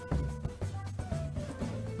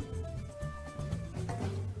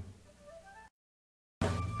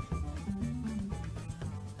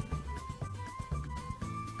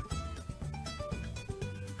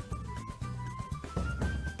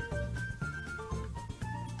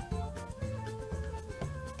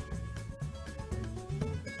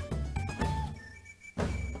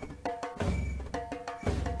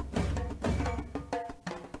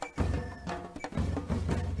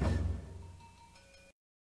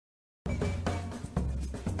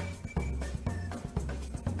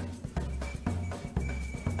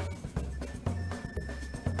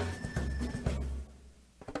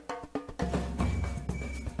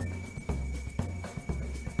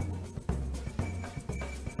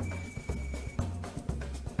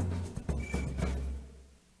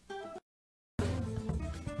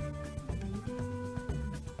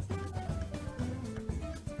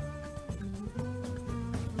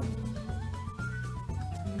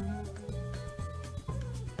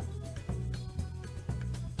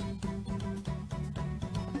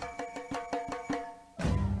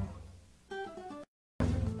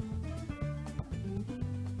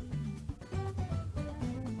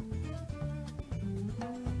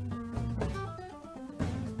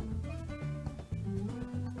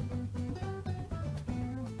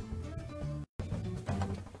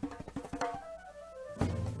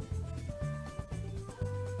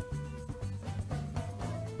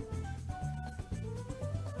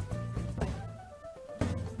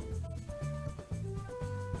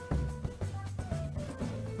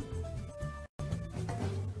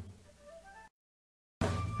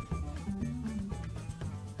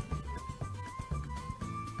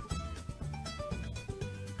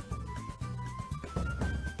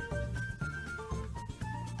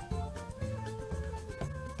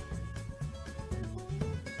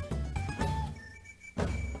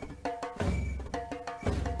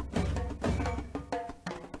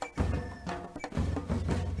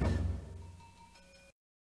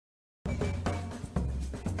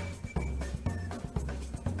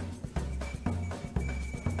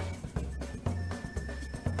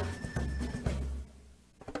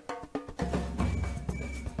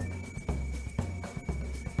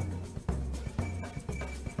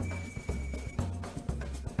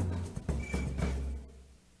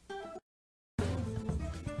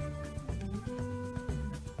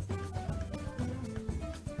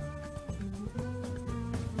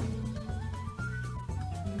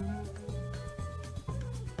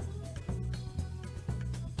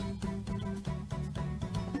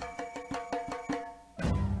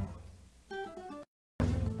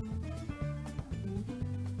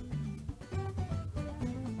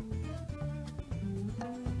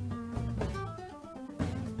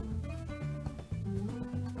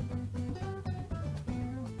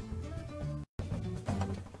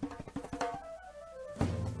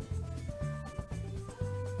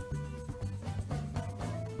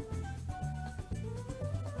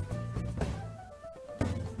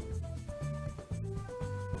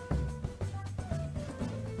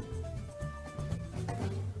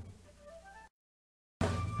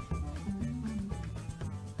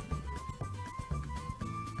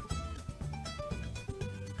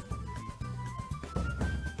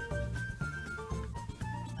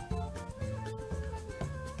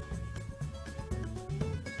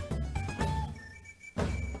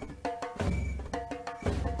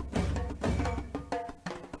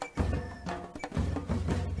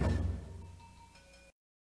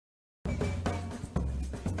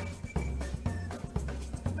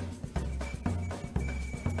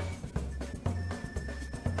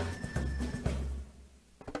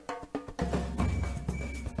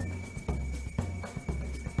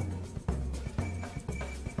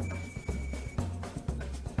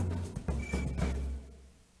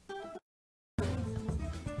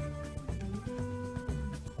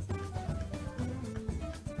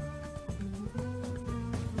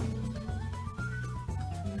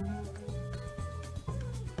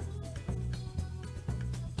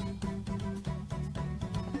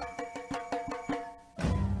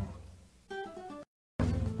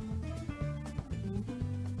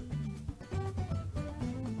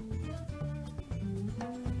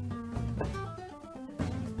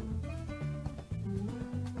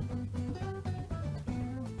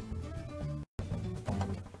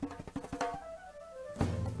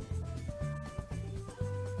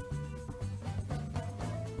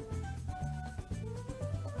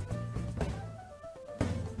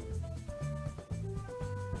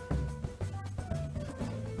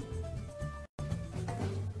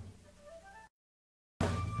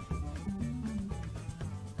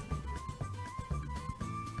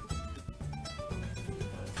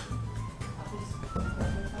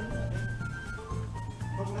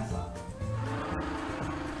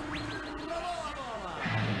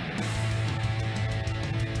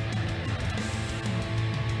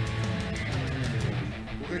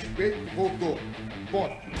Respeito, voltou.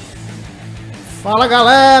 Ponto. Fala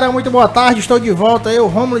galera, muito boa tarde, estou de volta, eu,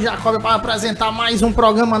 Rômulo Jacobi, para apresentar mais um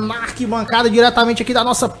programa na Arquibancada, diretamente aqui da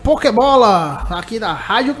nossa Pokébola, aqui da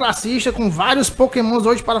Rádio Classista, com vários Pokémons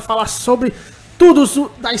hoje para falar sobre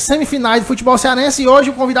tudo das semifinais do futebol cearense. E hoje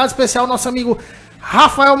o convidado especial, nosso amigo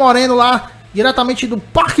Rafael Moreno, lá diretamente do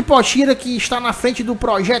Parque Potira, que está na frente do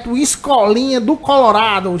projeto Escolinha do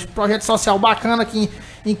Colorado, um projeto social bacana que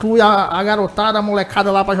inclui a garotada, a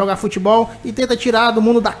molecada lá para jogar futebol e tenta tirar do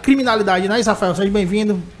mundo da criminalidade, não é isso, Rafael? Seja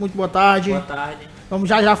bem-vindo, muito boa tarde. Boa tarde. Vamos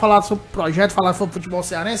já falar sobre o projeto, falar sobre futebol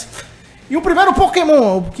cearense. E o primeiro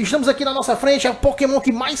Pokémon que estamos aqui na nossa frente é o Pokémon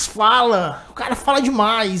que mais fala. O cara fala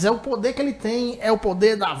demais, é o poder que ele tem, é o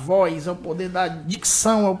poder da voz, é o poder da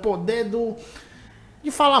dicção, é o poder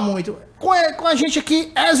de falar muito. Com a gente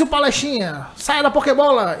aqui, Ezio Palestrinha. Saia da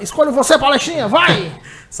Pokébola, escolha você, Palestrinha, vai!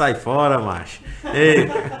 Sai fora, macho. Ei,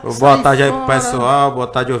 boa tarde aí pro pessoal, boa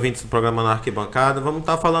tarde ouvintes do programa na Arquibancada. Vamos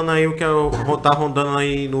estar falando aí o que eu vou estar rondando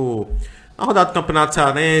aí na rodada do Campeonato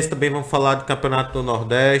Cearense. Também vamos falar do Campeonato do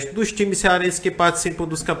Nordeste, dos times cearenses que participam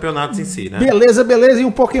dos campeonatos em si, né? Beleza. E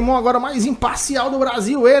o Pokémon agora mais imparcial do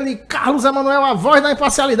Brasil, ele, Carlos Emanuel, a voz da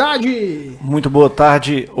imparcialidade. Muito boa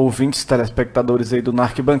tarde, ouvintes, telespectadores aí do Na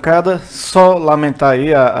Arquibancada. Só lamentar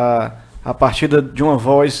aí a partida de uma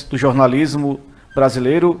voz do jornalismo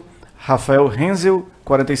brasileiro, Rafael Renzel,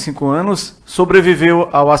 45 anos, sobreviveu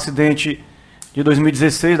ao acidente de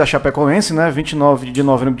 2016 da Chapecoense, né, 29 de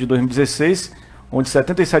novembro de 2016, onde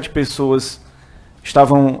 77 pessoas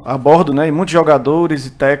estavam a bordo, né, e muitos jogadores e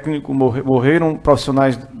técnicos morreram,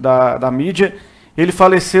 profissionais da mídia. Ele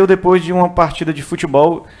faleceu depois de uma partida de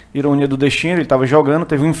futebol, ironia do destino, ele estava jogando,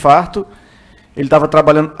 teve um infarto. Ele estava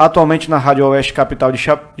trabalhando atualmente na Rádio Oeste Capital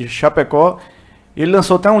de Chapecó. Ele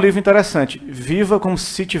lançou até um livro interessante, Viva como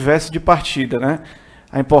se tivesse de partida, né?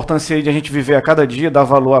 A importância aí de a gente viver a cada dia, dar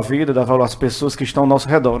valor à vida, dar valor às pessoas que estão ao nosso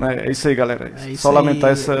redor, né? É isso aí, galera. É isso. Só aí.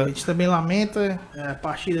 lamentar essa... A gente também lamenta a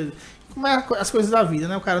partida, como é as coisas da vida,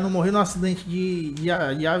 né? O cara não morreu num acidente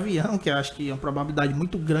de avião, que eu acho que é uma probabilidade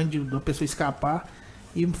muito grande da pessoa escapar,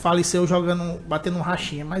 e faleceu batendo um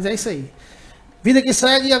rachinha, mas é isso aí. Vida que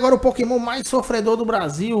segue, e agora o Pokémon mais sofredor do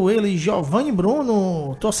Brasil, ele, Giovanni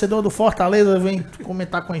Bruno, torcedor do Fortaleza, vem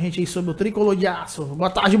comentar com a gente aí sobre o Tricolor de Aço. Boa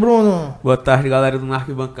tarde, Bruno. Boa tarde, galera do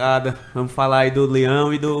Arquibancada. Vamos falar aí do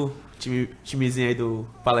Leão e do timezinho aí do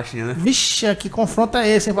Palestrinha, né? Vixe, que confronto é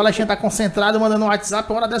esse, hein? Palestrinha tá concentrado, mandando um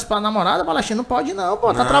WhatsApp, hora dessa pra namorada. Palestrinha não pode não,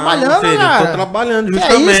 pô, tá trabalhando, filho, cara. Tô trabalhando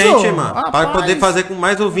justamente, mano, para poder fazer com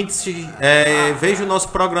mais ouvintes, veja o nosso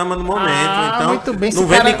programa no momento, então muito bem. Não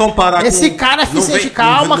vem me comparar esse com... cara é eficiente,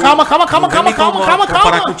 calma.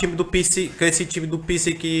 Comparar com o time do PC, com esse time do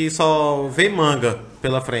PC que só vê manga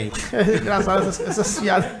pela frente. Engraçado essas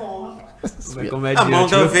piadas. A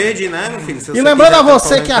manga verde, né, meu filho? E lembrando a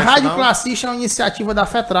você que a Rádio Classista é uma iniciativa da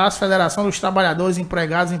FETRAS, Federação dos Trabalhadores,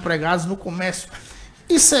 Empregados no Comércio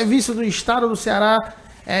e Serviço do Estado do Ceará,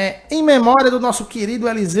 em memória do nosso querido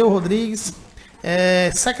Eliseu Rodrigues,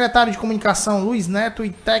 secretário de Comunicação Luiz Neto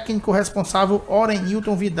e técnico responsável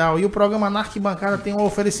Orenilton Vidal. E o programa na Arquibancada tem um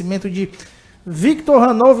oferecimento de Victor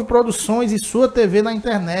Hanover Produções e sua TV na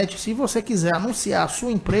internet. Se você quiser anunciar a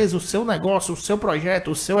sua empresa, o seu negócio, o seu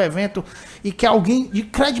projeto, o seu evento e quer alguém de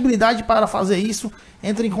credibilidade para fazer isso,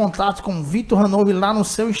 entre em contato com o Victor Hanover lá no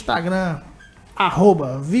seu Instagram,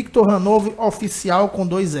 @Victor Hanover Oficial com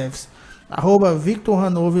 2 Fs. @Victor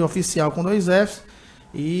Hanover Oficial com 2 Fs.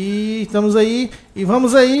 E estamos aí. E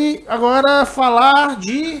vamos aí agora falar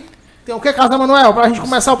de... Tem o que, Carlos Emanuel? Pra gente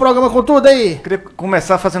começar o programa com tudo aí. Queria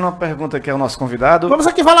começar fazendo uma pergunta aqui ao nosso convidado. Vamos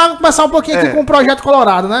aqui começar um pouquinho aqui com o Projeto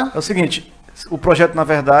Colorado, né? É o seguinte, o projeto, na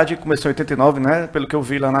verdade, começou em 89, né? Pelo que eu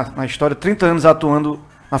vi lá na história, 30 anos atuando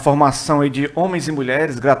na formação aí de homens e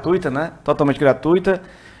mulheres, gratuita, né? Totalmente gratuita,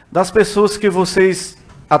 das pessoas que vocês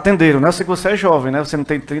atenderam, né? Eu sei que você é jovem, né? Você não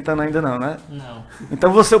tem 30 anos ainda não, né? Não.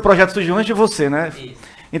 Então o projeto surgiu antes de você, né? Isso.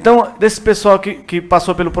 Então, desse pessoal que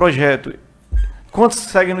passou pelo projeto... Quantos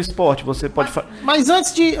seguem no esporte? Você pode Mas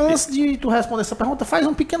antes de tu responder essa pergunta, faz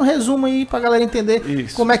um pequeno resumo aí pra galera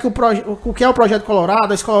entender como é que o que é o Projeto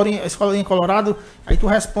Colorado, a escolinha Colorado. Aí tu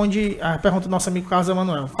responde a pergunta do nosso amigo Carlos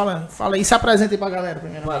Emanuel. Fala aí, se apresenta aí pra galera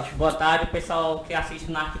primeiramente. Boa tarde, pessoal que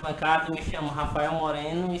assiste na Arquibancada. Me chamo Rafael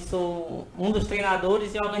Moreno e sou um dos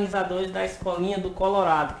treinadores e organizadores da escolinha do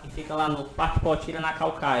Colorado, que fica lá no Parque Potira, na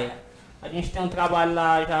Caucaia. A gente tem um trabalho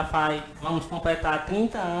lá vamos completar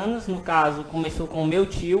 30 anos, no caso começou com o meu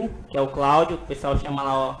tio, que é o Cláudio, o pessoal chama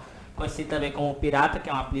lá, conhecido também como Pirata, que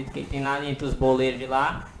é um apelido que ele tem lá entre os boleiros de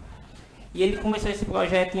lá. E ele começou esse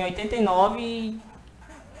projeto em 89 e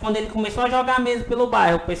quando ele começou a jogar mesmo pelo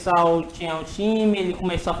bairro, o pessoal tinha um time, ele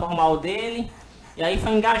começou a formar o dele E aí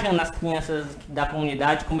foi engajando as crianças da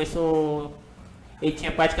comunidade, começou... Ele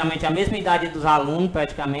tinha praticamente a mesma idade dos alunos,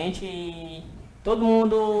 praticamente, e todo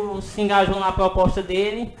mundo se engajou na proposta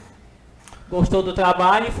dele, gostou do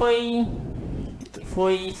trabalho e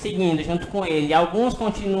foi seguindo junto com ele. Alguns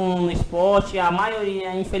continuam no esporte, a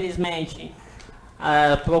maioria, infelizmente,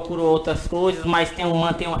 procurou outras coisas, mas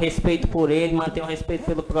mantém um respeito por ele, mantém um respeito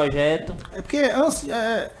pelo projeto. É porque,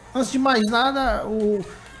 antes de mais nada,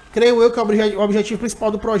 creio eu que o objetivo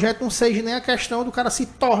principal do projeto não seja nem a questão do cara se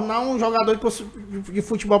tornar um jogador de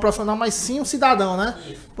futebol profissional, mas sim um cidadão, né?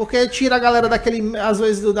 Porque tira a galera daquele, às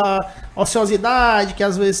vezes, da ociosidade, que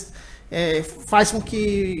às vezes faz com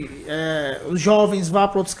que os jovens vá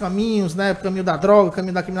para outros caminhos, né? Pro caminho da droga,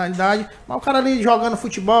 caminho da criminalidade. Mas o cara ali jogando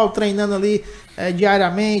futebol, treinando ali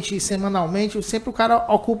diariamente, semanalmente, sempre o cara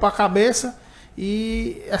ocupa a cabeça.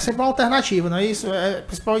 E é sempre uma alternativa, não é isso?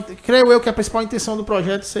 Creio eu que a principal intenção do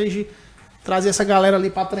projeto seja trazer essa galera ali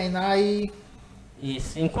para treinar e...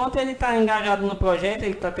 Isso. Enquanto ele está engajado no projeto,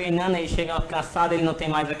 ele está treinando, ele chega cansado, ele não tem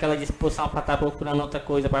mais aquela disposição para estar procurando outra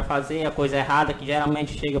coisa para fazer, a coisa errada que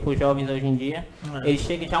geralmente chega para os jovens hoje em dia. Ele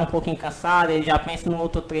chega já um pouquinho cansado, ele já pensa no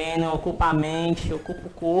outro treino, ocupa a mente, ocupa o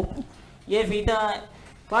corpo e evita...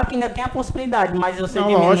 Claro que ainda tem a possibilidade, mas você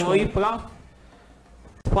diminui para...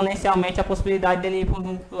 exponencialmente a possibilidade dele ir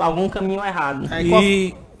por algum caminho errado.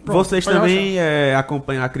 E vocês também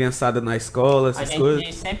acompanham a criançada na escola, essas coisas? A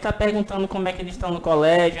gente sempre está perguntando como é que eles estão no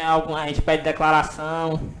colégio, a gente pede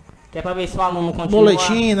declaração, que é para ver se o aluno continua...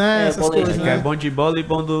 Boletim, né? Essas boletim, coisas, Que né? é bom de bola e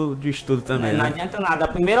bom de estudo também, Não né? adianta nada, a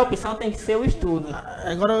primeira opção tem que ser o estudo.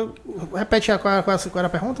 Agora, repete qual era a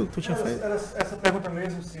pergunta que tu tinha feito? Era essa pergunta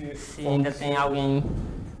mesmo, se ainda tem alguém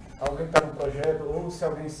que está no projeto, ou se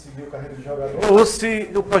alguém seguiu carreira de jogador, ou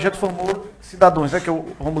se o projeto formou cidadãos, né? Que o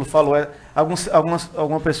Rômulo falou,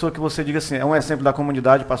 alguma pessoa que você diga assim, é um exemplo da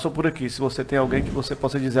comunidade, passou por aqui. Se você tem alguém que você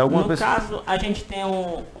possa dizer alguma pessoa. No caso, a gente tem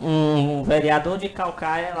um vereador de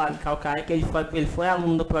Caucaia, lá de Caucaia, que ele foi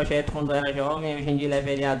aluno do projeto quando era jovem, hoje em dia ele é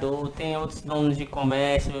vereador. Tem outros donos de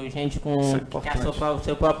comércio, gente que tem o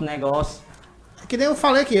seu próprio negócio. Que nem eu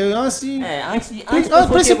falei aqui, antes do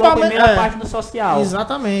futebol, a primeira parte do social.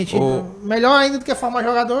 Exatamente. Melhor ainda do que formar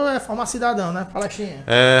jogador é formar cidadão, né? Palestrinha.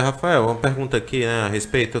 Rafael, uma pergunta aqui, né, a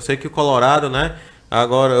respeito. Eu sei que o Colorado, né,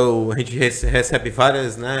 agora a gente recebe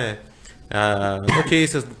várias, né,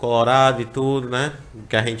 notícias do Colorado e tudo, né,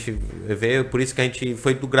 que a gente vê, por isso que a gente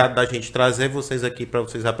foi do grado da gente trazer vocês aqui para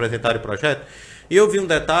vocês apresentarem o projeto. E eu vi um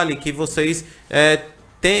detalhe que vocês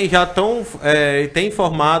já estão tem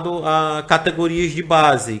formado categorias de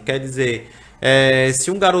base, quer dizer,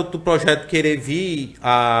 se um garoto do projeto querer vir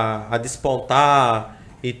a despontar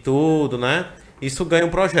e tudo, né, isso ganha um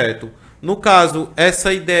projeto. No caso,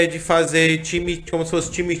 essa ideia de fazer time como se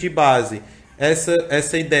fosse times de base,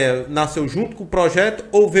 essa ideia nasceu junto com o projeto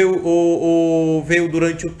ou veio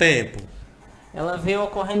durante o tempo? Ela veio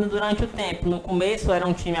ocorrendo durante o tempo. No começo era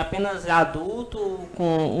um time apenas adulto,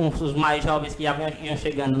 com os mais jovens que iam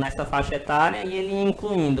chegando nessa faixa etária e ele ia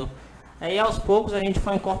incluindo. Aí aos poucos a gente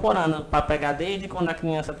foi incorporando para pegar desde quando a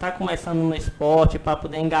criança está começando no esporte, para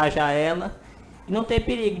poder engajar ela e não ter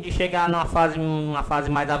perigo de chegar numa fase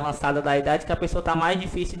mais avançada da idade que a pessoa está mais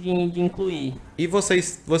difícil de incluir. E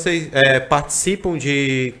vocês participam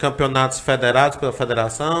de campeonatos federados pela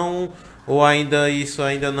federação? Ou isso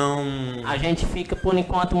ainda não... A gente fica, por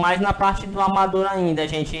enquanto, mais na parte do amador ainda. A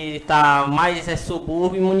gente está mais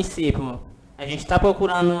subúrbio e município. A gente está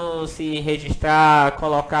procurando se registrar,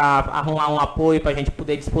 arrumar um apoio para a gente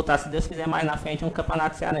poder disputar, se Deus quiser, mais na frente, um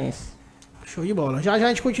campeonato cearense. Show de bola. Já a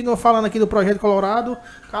gente continua falando aqui do Projeto Colorado.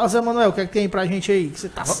 Carlos Emanuel, o que é que tem pra gente aí? Você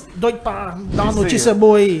tá doido pra dar uma notícia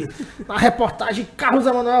boa aí? Na reportagem, Carlos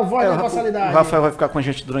Emanuel, voz da imparcialidade. O Rafael vai ficar com a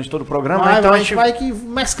gente durante todo o programa. Então a gente vai aqui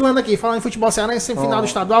mesclando aqui, falando em futebol cearense, semifinal do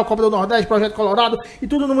estadual, Copa do Nordeste, Projeto Colorado e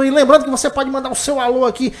tudo no mundo. E lembrando que você pode mandar o seu alô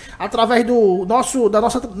aqui através da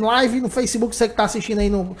nossa live no Facebook, você que tá assistindo aí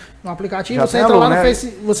no aplicativo. Você entra,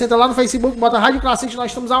 você entra lá no Facebook, bota Rádio Classista,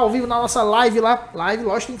 nós estamos ao vivo na nossa live lá. Live,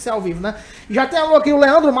 lógico, tem que ser ao vivo, né? Já tem alô aqui o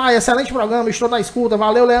Leandro Maia, excelente programa, estou na escuta.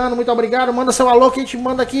 Valeu, Leandro, muito obrigado. Manda seu alô que a gente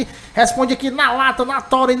manda aqui, responde aqui na lata, na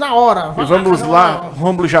tora e na hora. E vamos lá,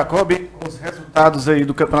 Rômulo Jacobi, os resultados aí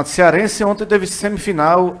do Campeonato Cearense. Ontem teve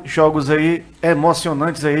semifinal, jogos aí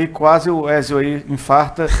emocionantes aí, quase o Ezio aí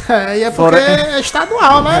infarta. E é porque é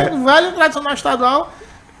estadual, né? O velho tradicional estadual,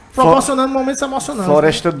 proporcionando momentos emocionantes.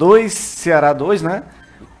 Floresta 2, Ceará 2, né?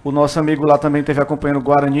 O nosso amigo lá também teve acompanhando o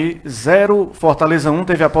Guarani 0, Fortaleza 1,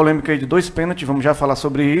 teve a polêmica aí de 2 pênaltis, vamos já falar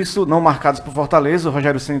sobre isso, não marcados por Fortaleza, o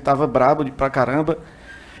Rogério Ceni estava brabo pra caramba.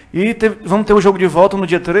 E vamos ter o jogo de volta no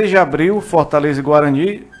dia 3 de abril, Fortaleza e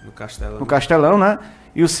Guarani, No Castelão. no Castelão, né?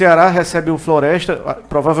 e o Ceará recebe o Floresta,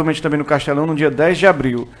 provavelmente também no Castelão, no dia 10 de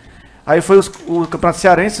abril. Aí foi o Campeonato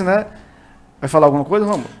Cearense, né? Vai falar alguma coisa,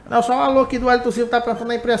 Rômulo? Não, só um alô aqui do Elton Silva, tá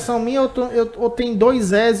perguntando a impressão minha ou tem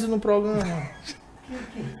 2 Ezios no programa?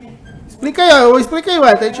 Explica aí,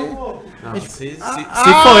 Elton. Se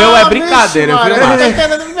for eu, é brincadeira, viu,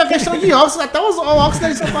 Márcio? É questão de óculos, até os óculos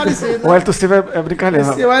deles são parecidos. O Elton Silva é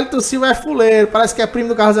brincadeira. O Elton Silva é fuleiro, parece que é primo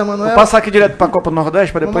do Carlos Emanuel. Vou passar aqui direto para a Copa do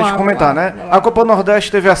Nordeste, para depois a gente comentar, né? A Copa do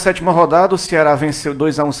Nordeste teve a 7ª rodada, o Ceará venceu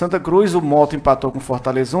 2-1 Santa Cruz, o Moto empatou com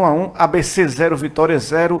Fortaleza 1-1, ABC 0, Vitória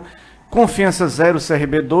 0, Confiança 0,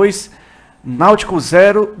 CRB 2, Náutico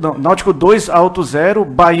 2, Alto 0,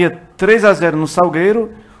 Bahia 3-0 no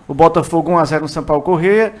Salgueiro, o Botafogo 1-0 no Sampaio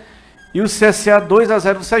Corrêa e o CSA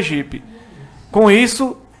 2-0 no Sergipe. Com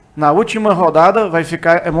isso, na última rodada vai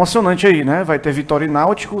ficar emocionante aí, né? Vai ter Vitória e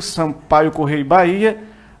Náutico, Sampaio Corrêa e Bahia,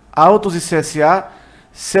 Altos e CSA,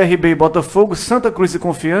 CRB e Botafogo, Santa Cruz e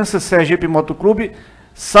Confiança, Sergipe e Motoclube,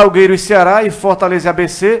 Salgueiro e Ceará e Fortaleza e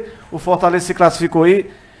ABC. O Fortaleza se classificou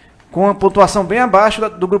aí com uma pontuação bem abaixo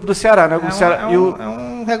do grupo do Ceará, né? É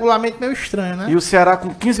um regulamento meio estranho, né? E o Ceará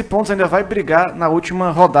com 15 pontos ainda vai brigar na última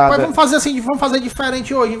rodada. Mas vamos fazer assim, vamos fazer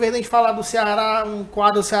diferente hoje. Em vez de a gente falar do Ceará, um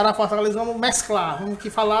quadro do Ceará, Fortaleza, vamos mesclar. Vamos aqui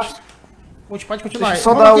falar... A gente pode continuar.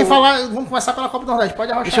 Vamos começar pela Copa do Nordeste. Pode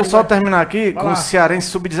arrochar. Deixa eu só terminar aqui com o Cearense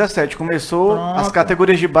Sub-17. Começou as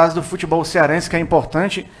categorias de base do futebol cearense, que é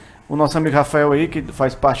importante. O nosso amigo Rafael aí, que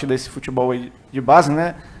faz parte desse futebol aí de base,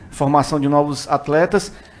 né? Formação de novos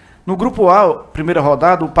atletas. No grupo A, primeira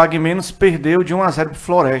rodada, o Pague Menos perdeu de 1-0 para o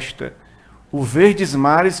Floresta. O Verdes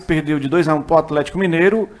Mares perdeu de 2-1 para o Atlético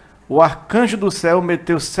Mineiro. O Arcanjo do Céu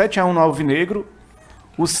meteu 7-1 no Alvinegro.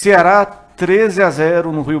 O Ceará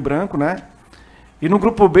 13-0 no Rio Branco, né? E no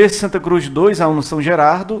grupo B, Santa Cruz 2-1 no São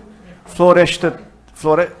Gerardo.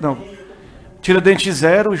 Tiradentes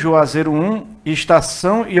 0, Juazeiro 1. E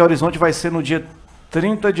Estação e Horizonte vai ser no dia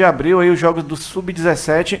 30 de abril, aí os jogos do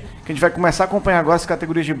Sub-17, que a gente vai começar a acompanhar agora as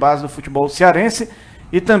categorias de base do futebol cearense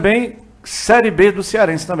e também Série B do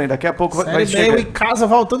cearense também. Daqui a pouco vai chegar. E casa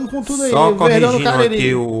voltando com tudo aí. Só corrigindo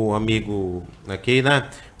aqui o amigo aqui, né?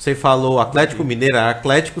 Você falou Atlético Mineiro, é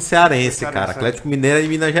Atlético Cearense, cara. Atlético Mineiro é de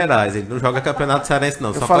Minas Gerais. Ele não joga Campeonato Cearense, não.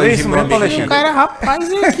 Eu só falei isso mesmo, O cara, rapaz,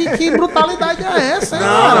 que brutalidade é essa, hein,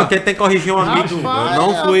 Não, quem tem que corrigir um amigo. Rapaz, eu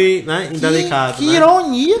não fui, né, indelicado. Que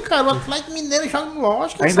ironia, cara. O Atlético Mineiro joga em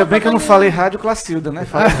lógica. Ainda bem que eu não falei Rádio Classilda, né?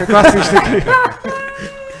 Falei que é classista aqui.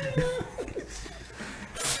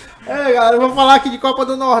 Galera, vamos falar aqui de Copa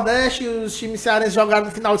do Nordeste. Os times cearenses jogaram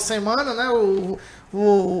no final de semana, né?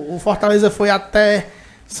 O Fortaleza foi até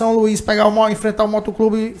São Luís enfrentar o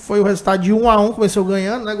Motoclube. Foi o resultado de 1-1, começou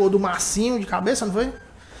ganhando, né? Gol do Marcinho de cabeça, não foi?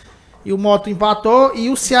 E o Moto empatou. E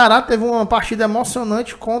o Ceará teve uma partida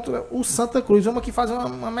emocionante contra o Santa Cruz. Vamos aqui fazer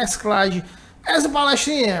uma mesclagem. Essa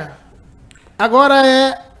Palestrinha agora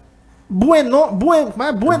é Buenômeno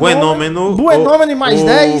mais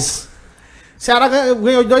 10. Ceará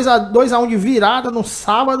ganhou 2-1 de virada no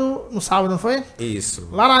sábado. No sábado, não foi? Isso.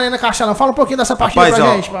 Lá na Arena Castelão. Fala um pouquinho dessa partida.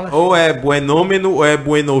 Rapaz, pra gente. Ou é Buenômeno ou é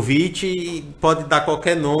Buenovic. Pode dar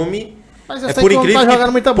qualquer nome. Mas eu sei que o homem tá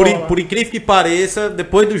jogando muita bola. Por incrível que pareça,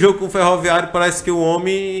 depois do jogo com o Ferroviário, parece que o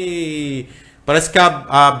homem... Parece que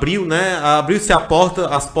abriu, né? Abriu-se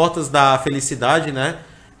as portas da felicidade, né?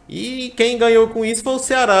 E quem ganhou com isso foi o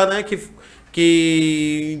Ceará, né?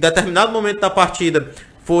 Que em determinado momento da partida...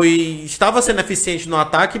 estava sendo eficiente no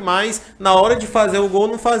ataque, mas na hora de fazer o gol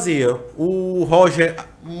não fazia. O Roger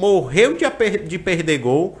morreu de perder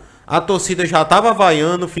gol. A torcida já estava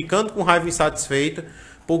vaiando, ficando com raiva insatisfeita,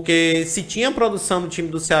 porque se tinha produção no time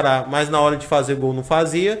do Ceará, mas na hora de fazer gol não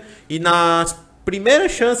fazia. E nas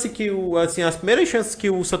primeiras chances que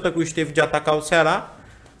o Santa Cruz teve de atacar o Ceará,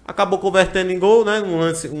 acabou convertendo em gol, né?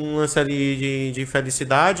 Um lance ali de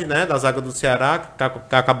felicidade, né? Da zaga do Ceará,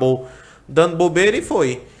 que acabou dando bobeira e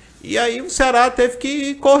foi. E aí o Ceará teve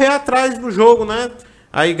que correr atrás do jogo, né?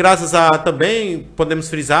 Aí graças a também, podemos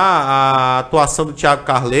frisar, a atuação do Thiago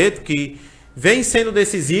Carleto, que vem sendo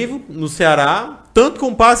decisivo no Ceará, tanto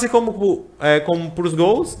com passe como para os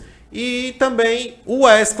gols. E também o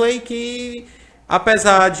Wesley, que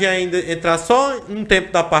apesar de ainda entrar só um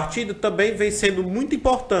tempo da partida, também vem sendo muito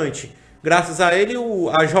importante. Graças a ele,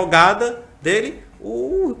 a jogada dele,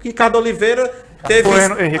 o Ricardo Oliveira...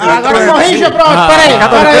 Agora corrija, pronto,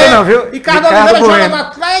 peraí. Não, viu? Ricardo Oliveira joga no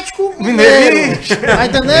Atlético, Mineiro. Tá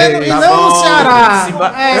entendendo? E Tá não bom. no Ceará.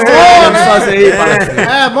 É bom, Vamos fazer aí, né? Palestrinha.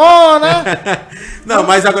 É bom, né? Não,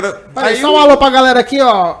 mas agora... Peraí, só um alô pra galera aqui,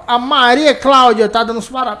 ó. A Maria Cláudia tá dando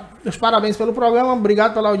os parabéns pelo programa.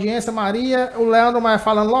 Obrigado pela audiência, Maria. O Leandro Maia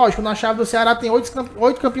falando, lógico, na chave do Ceará tem 8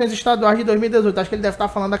 campeões estaduais de 2018. Acho que ele deve estar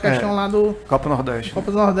falando da questão lá do Copa Nordeste.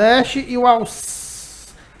 Copa do Nordeste. E o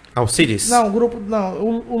Alcides? Não, o grupo. Não,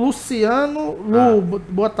 o Luciano Lu.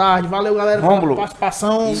 Boa tarde. Valeu, galera, Rômulo, pela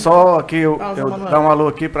participação. Só que eu Emanuel. dar um alô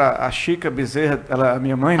aqui pra a Chica Bezerra, ela é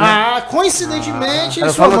minha mãe, né? Ah, coincidentemente,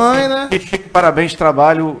 Ela sua fala mãe, assim, né? Chica, parabéns,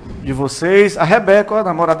 trabalho de vocês. A Rebeca, ó, a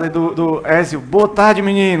namorada aí do Ezio. Boa tarde,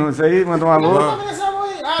 meninos. Aí, mandou um alô.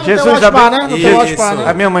 Jesus Jesus abençoe, né? abençoe. Não tem Watchbar, Isso. né?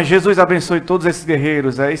 A minha mãe, Jesus abençoe todos esses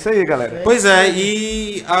guerreiros. É isso aí, galera. Pois é,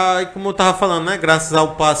 e como eu tava falando, né? Graças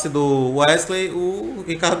ao passe do Wesley, o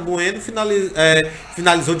Ricardo Bueno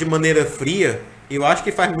finalizou de maneira fria. E eu acho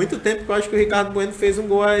que faz muito tempo que eu acho que o Ricardo Bueno fez um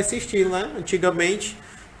gol a esse estilo, né? Antigamente,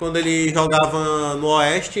 quando ele jogava no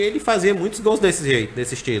Oeste, ele fazia muitos gols desse jeito,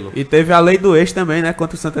 desse estilo. E teve a lei do ex também, né?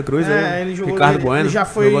 Contra o Santa Cruz. aí, Ele jogou. Ricardo Ele, Bueno. ele já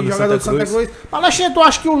foi jogou no jogador de Santa Cruz. Palestrinha, tu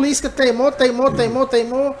acha que o Lisca teimou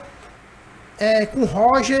com o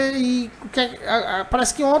Roger e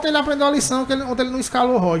parece que ontem ele aprendeu a lição, que ontem ele não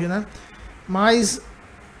escalou o Roger, né? Mas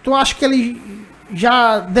tu acha que ele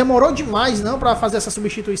já demorou demais, não, pra fazer essa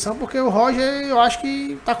substituição? Porque o Roger, eu acho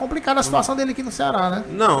que tá complicada a situação dele aqui no Ceará, né?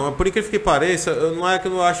 Não, por incrível que pareça, não é que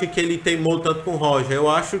eu acho que ele teimou tanto com o Roger. Eu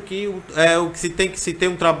acho que o que se tem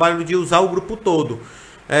um trabalho de usar o grupo todo.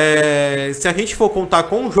 Se a gente for contar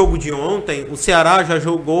com o jogo de ontem, o Ceará já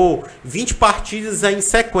jogou 20 partidas em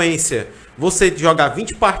sequência. Você jogar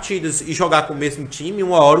 20 partidas e jogar com o mesmo time,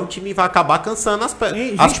 uma hora o time vai acabar cansando as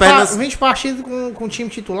pernas. 20 partidas com o time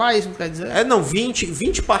titular, isso quer dizer?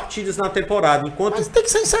 20 partidas na temporada. Enquanto Mas tem que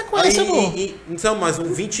ser em sequência, pô. Então, mas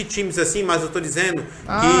 20 times assim, mas eu tô dizendo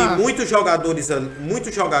que muitos jogadores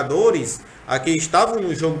aqui estavam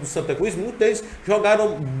no jogo do Santa Cruz, muitos deles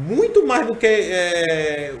jogaram muito mais do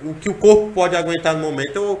que o que o corpo pode aguentar no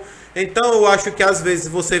momento. Então eu acho que às vezes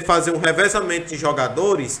você fazer um revezamento de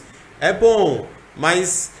jogadores é bom,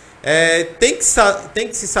 mas tem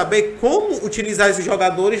que se saber como utilizar esses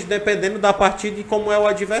jogadores dependendo da partida e como é o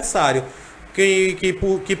adversário. Que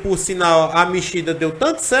por sinal a mexida deu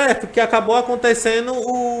tanto certo que acabou acontecendo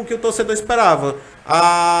o que o torcedor esperava.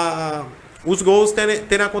 Os gols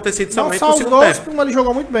terem acontecido somente no segundo tempo. Não só os gols, como ele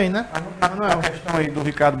jogou muito bem, né? A questão aí do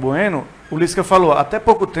Ricardo Bueno, o Lisca falou, até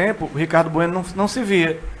pouco tempo o Ricardo Bueno não se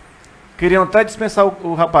via. Queriam até dispensar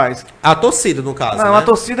o rapaz. A torcida, no caso, Não, né? a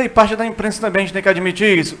torcida e parte da imprensa também, a gente tem que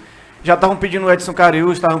admitir isso. Já estavam pedindo o Edson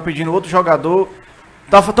Cariús, estavam pedindo outro jogador.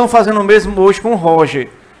 Estão fazendo o mesmo hoje com o Roger.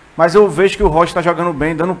 Mas eu vejo que o Roger está jogando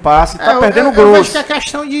bem, dando passe, está perdendo gols. Eu vejo que é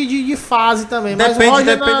questão de fase também. Mas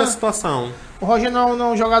Depende da situação. O Roger não é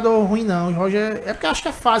um jogador ruim, não. O Roger porque acho que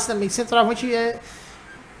é fácil também. Centroavante é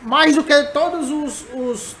mais do que todos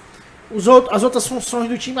as outras funções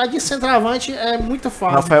do time. A de centroavante é muito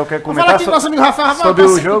fácil. Rafael quer comentar Fala aqui com nosso amigo Rafael. sobre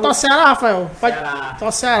o jogo? Tu tá Ceará, Rafael? Ceará.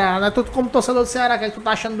 Tô Ceará, né? Tu como torcedor do Ceará, o que tu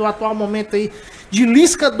tá achando do atual momento aí de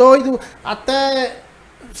Lisca doido até,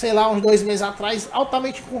 sei lá, uns 2 meses atrás,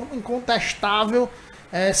 altamente incontestável.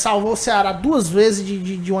 Salvou o Ceará 2 vezes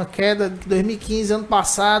de uma queda de 2015, ano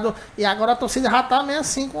passado. E agora a torcida já tá meio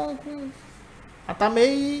assim já tá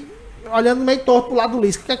meio olhando meio torto pro lado do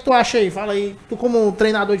Lisca. O que é que tu acha aí? Fala aí. Tu como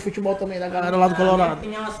treinador de futebol também da galera lá do Colorado. A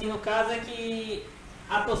minha opinião assim no caso é que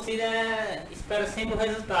a torcida espera sempre o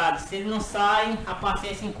resultado. Se ele não sai, a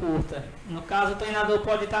paciência encurta. No caso, o treinador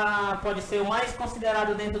pode ser o mais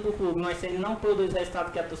considerado dentro do clube, mas se ele não produz o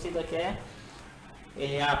resultado que a torcida quer,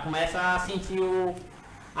 ele já começa a sentir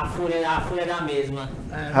a fúria da mesma.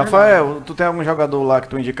 Rafael, tu tem algum jogador lá que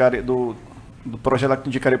tu indicaria, do projeto lá que tu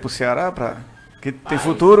indicaria pro Ceará, que tem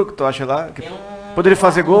futuro, que tu acha lá? Que poderia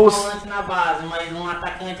fazer gols? Um volante na base, mas um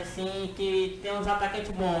atacante assim, que tem uns atacantes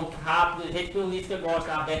bons, rápido, do jeito que o Lisca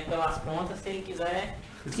gosta, aberto pelas pontas, se ele quiser.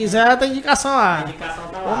 Se quiser, tem indicação lá. A indicação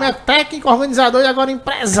tá O lá. homem é técnico, organizador e agora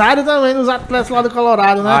empresário também dos atletas lá do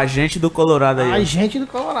Colorado, né? Agente do Colorado aí. ó. Agente do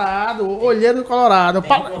Colorado, olheiro do Colorado.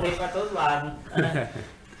 Tem que correr pra todos lados.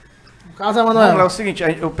 No caso, Não, é Emanuel. o seguinte,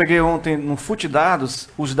 eu peguei ontem no Fute Dados,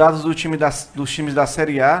 os dados dos times da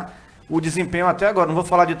Série A, o desempenho até agora, não vou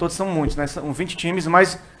falar de todos, são muitos, né? São 20 times,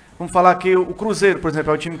 mas vamos falar que o Cruzeiro, por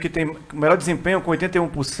exemplo, é o time que tem o melhor desempenho, com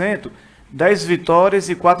 81%, 10 vitórias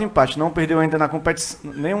e 4 empates. Não perdeu ainda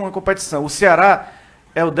nenhuma competição. O Ceará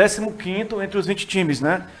é o 15º entre os 20 times,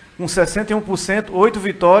 né? Com 61%, 8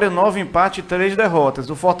 vitórias, 9 empates e 3 derrotas.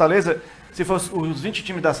 O Fortaleza, se fosse os 20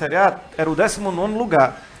 times da Série A, era o 19º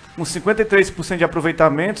lugar. Com 53% de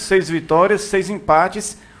aproveitamento, 6 vitórias, 6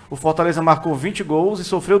 empates, O Fortaleza marcou 20 gols e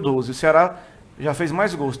sofreu 12. O Ceará já fez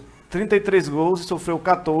mais gols, 33 gols e sofreu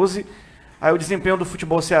 14. Aí o desempenho do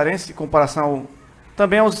futebol cearense, em comparação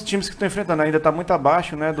também aos times que estão enfrentando, ainda está muito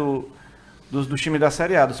abaixo, né, dos times da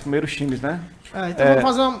Série A, dos primeiros times, né? Então vamos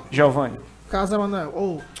fazer uma... Giovanni. Caso Emanuel,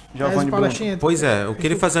 ou Giovanni, Palestrinha. Pois é, eu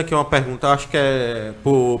queria fazer aqui uma pergunta, acho que é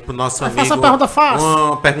pro nosso amigo. Faça a pergunta fácil.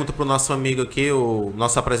 Uma pergunta pro nosso amigo aqui, o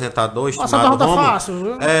nosso apresentador, Faça a estimado pergunta Rômulo. fácil,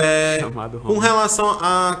 viu? Chamado Com Rômulo. relação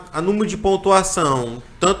a número de pontuação,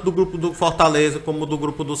 tanto do grupo do Fortaleza como do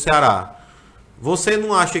grupo do Ceará, você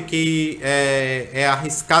não acha que é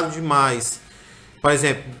arriscado demais, por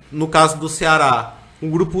exemplo, no caso do Ceará, o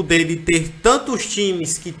grupo dele ter tantos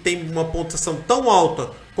times que tem uma pontuação tão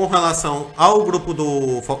alta com relação ao grupo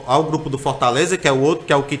do Fortaleza, que é o outro,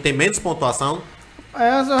 que é o que tem menos pontuação?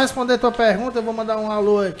 Antes de eu responder a tua pergunta, eu vou mandar um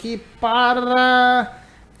alô aqui para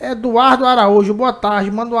Eduardo Araújo. Boa tarde,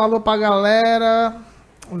 manda um alô pra galera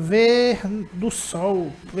Ver do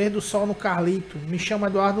Sol no Carlito. Me chamo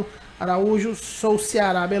Eduardo Araújo, sou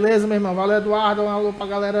Ceará. Beleza, meu irmão? Valeu, Eduardo. Um alô pra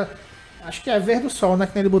galera, acho que é Ver do Sol, né,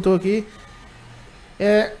 que ele botou aqui.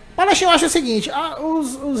 Palestrinha, eu acho o seguinte,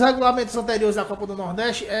 os regulamentos anteriores da Copa do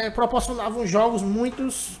Nordeste proporcionavam jogos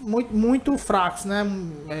muito fracos, né?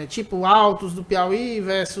 Tipo Altos do Piauí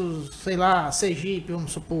versus, sei lá, Sergipe,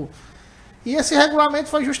 vamos supor. E esse regulamento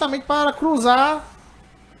foi justamente para cruzar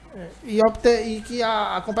e que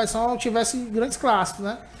a competição tivesse grandes clássicos,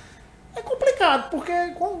 né? É complicado, porque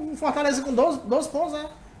com Fortaleza com 12 pontos, né?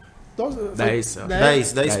 10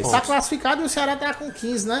 pontos. Tá classificado e o Ceará tá com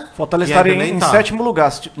 15, né? Fortaleza E estaria ainda nem em tá. 7º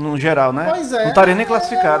lugar, no geral, né? Pois é. Não estaria nem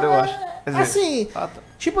classificado, eu acho. Quer dizer,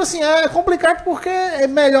 Assim, é complicado porque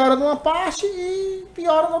melhora numa parte e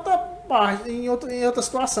piora na outra parte, em outra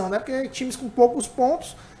situação, né? Porque times com poucos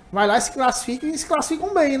pontos vai lá e se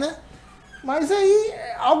classificam bem, né? Mas aí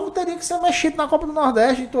algo teria que ser mexido na Copa do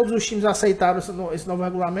Nordeste e todos os times aceitaram esse novo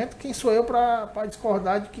regulamento. Quem sou eu para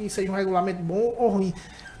discordar de que seja um regulamento bom ou ruim?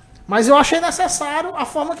 Mas eu achei necessário a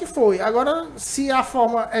forma que foi. Agora, se a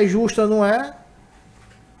forma é justa ou não é,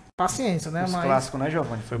 paciência, né? os clássicos, né,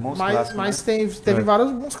 Giovanni? Foi bons clássicos. Mas né? teve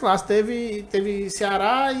vários bons clássicos. Teve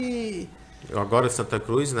Ceará e... Agora Santa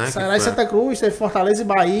Cruz, né? Ceará e Santa Cruz, teve Fortaleza e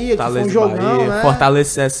Bahia, que foi um Fortaleza e jogão, Bahia, né?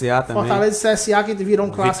 Fortaleza e CSA também. Fortaleza e CSA, que virou um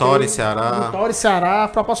clássico. Vitória aí. e Ceará. Vitória e Ceará,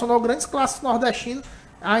 proporcionou grandes clássicos nordestinos.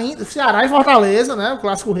 Ainda, Ceará e Fortaleza, né? O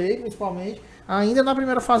clássico rei, principalmente. Ainda na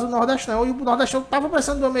primeira fase do Nordestão. E o Nordestão tava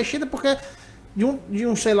precisando de uma mexida, porque de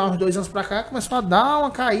uns, sei lá, uns 2 anos pra cá, começou a dar uma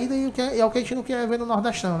caída e é o que a gente não quer ver no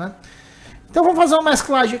Nordestão, né? Então vamos fazer uma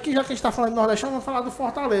mesclagem aqui, já que a gente tá falando do Nordestão, vamos falar do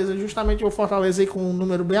Fortaleza. Justamente o Fortaleza aí com um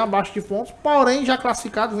número bem abaixo de pontos, porém já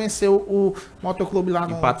classificado, venceu o Motoclube lá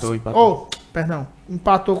no... Empatou.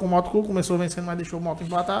 Empatou com o Motoclube, começou vencendo, mas deixou o Moto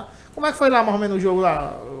empatar. Como é que foi lá, mais ou menos, o jogo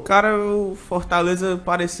lá? Cara, o Fortaleza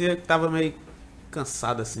parecia que tava meio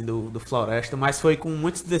cansado, assim, do Floresta, mas foi com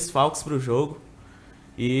muitos desfalques pro jogo.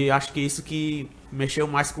 E acho que isso que mexeu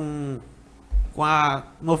mais com a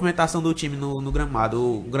movimentação do time no gramado.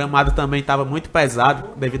 O gramado também estava muito pesado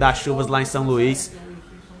devido às chuvas lá em São Luís.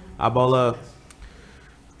 A bola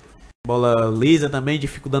lisa também,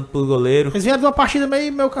 dificultando pro goleiro. Eles vieram de uma partida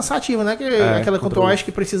meio cansativa, né? Aquela contra o Oeste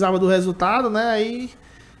que precisava do resultado, né? Aí...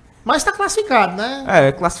 Mas tá classificado,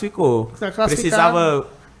 né? Classificou. Tá classificado. Precisava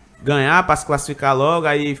ganhar para se classificar logo.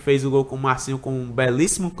 Aí fez o gol com o Marcinho com um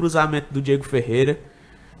belíssimo cruzamento do Diego Ferreira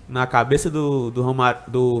na cabeça do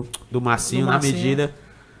Marcinho, na medida.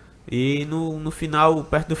 E no final,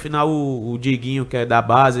 perto do final, o Diguinho, que é da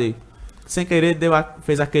base, sem querer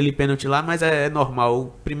fez aquele pênalti lá, mas é normal. O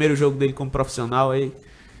primeiro jogo dele como profissional, aí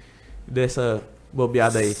dessa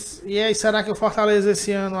bobeada aí. E aí, será que o Fortaleza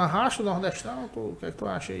esse ano arrasta o Nordestão? O que é que tu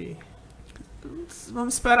acha aí?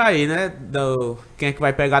 Vamos esperar aí, né? Quem é que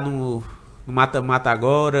vai pegar no mata-mata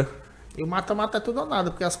agora. E o mata-mata é tudo ou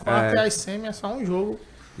nada, porque as quartas e as semi é só um jogo.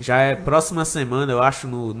 Já é próxima semana, eu acho,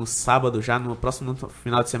 no sábado, já no próximo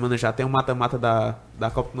final de semana já tem um mata-mata da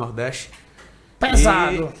Copa do Nordeste.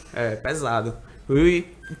 Pesado. Pesado.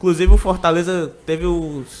 Inclusive o Fortaleza teve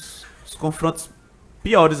os confrontos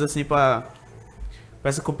piores, assim, pra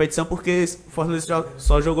essa competição, porque o Fortaleza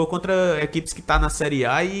só jogou contra equipes que tá na Série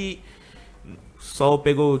A e só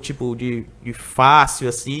pegou, tipo, de fácil,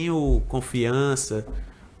 assim, o Confiança.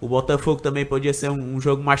 O Botafogo também podia ser um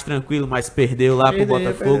jogo mais tranquilo, mas perdeu lá pro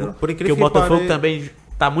Botafogo. Porque o Botafogo também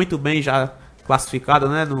tá muito bem já classificado,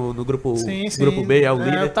 né? No grupo, grupo B, é o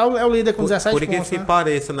líder. É o líder com 17 Por pontos, que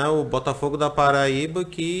pareça, né? O Botafogo da Paraíba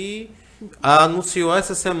que anunciou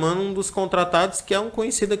essa semana um dos contratados que é um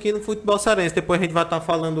conhecido aqui no futebol cearense. Depois a gente vai estar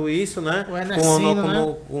falando isso, né? O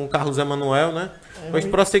Enesino, com o Carlos Emanuel, né? Pois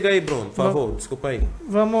prossiga aí, Bruno, por favor, desculpa aí.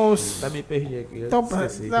 Vamos. Tá me perdi aqui. Então,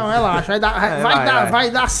 não, relaxa,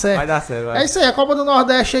 vai dar certo. Vai dar certo. É isso aí, a Copa do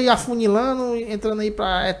Nordeste aí afunilando, entrando aí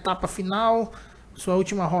pra etapa final. Sua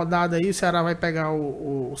última rodada aí, o Ceará vai pegar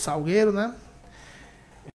o Salgueiro, né?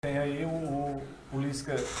 Tem aí o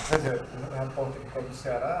Lisca, o repórter do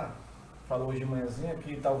Ceará, falou hoje de manhãzinha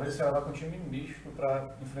que talvez o Ceará vá com um time misto para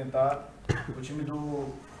enfrentar o time do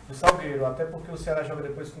Salgueiro, até porque o Ceará joga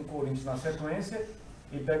depois com o Corinthians na sequência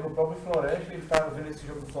e pega o próprio Floresta e ele tá vendo esse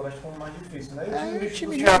jogo do Floresta como mais difícil, né? O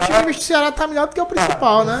time misto do Ceará tá melhor do que o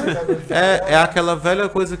principal, né? É aquela velha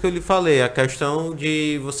coisa que eu lhe falei, a questão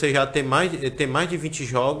de você já ter mais de 20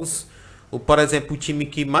 jogos. Por exemplo, o time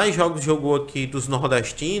que mais jogos jogou aqui dos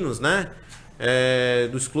nordestinos, né?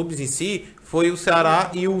 Dos clubes em si, foi o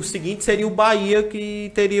Ceará, e o seguinte seria o Bahia,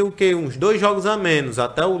 que teria o quê? Uns 2 jogos a menos.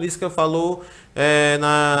 Até o Lisca falou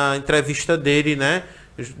na entrevista dele, né?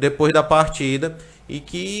 Depois da partida. E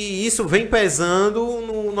que isso vem pesando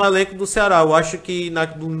no elenco do Ceará. Eu acho que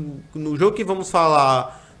no jogo que vamos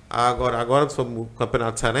falar agora sobre o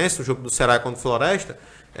Campeonato Cearense, o jogo do Ceará contra o Floresta,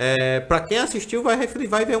 para quem assistiu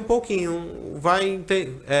vai ver um pouquinho.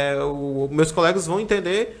 Meus colegas vão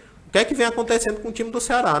entender o que é que vem acontecendo com o time do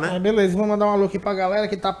Ceará, né? Beleza, vamos mandar um alô aqui pra galera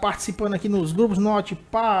que tá participando aqui nos grupos, no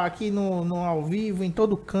Watchpá, aqui no ao vivo, em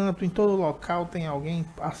todo canto, em todo local tem alguém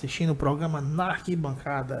assistindo o programa na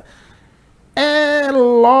Arquibancada.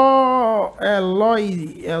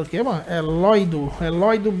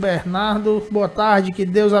 Eloido Bernardo, boa tarde, que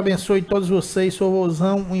Deus abençoe todos vocês, sou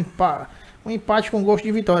Vozão, um empate com gosto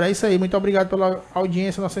de vitória. É isso aí, muito obrigado pela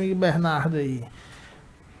audiência, nosso amigo Bernardo aí.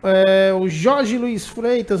 O Jorge Luiz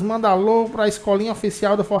Freitas manda alô pra escolinha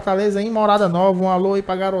oficial da Fortaleza em Morada Nova, um alô aí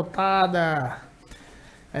pra garotada.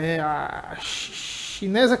 A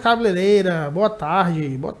Chinesa Cabeleireira, boa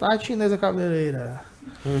tarde Chinesa Cabeleireira.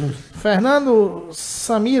 Fernando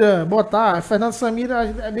Samira, boa tarde. Fernando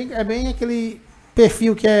Samira é bem aquele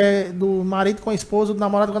perfil que é do marido com a esposa, do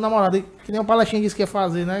namorado com a namorada, que nem o Palestrinha disse que ia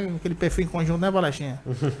fazer, né? Aquele perfil em conjunto, né, Palestrinha?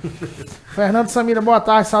 Fernando Samira, boa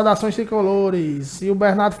tarde, saudações tricolores. E o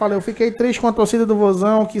Bernardo falou, eu fiquei triste com a torcida do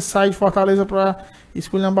Vozão, que sai de Fortaleza pra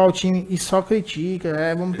esculhambar o time e só critica.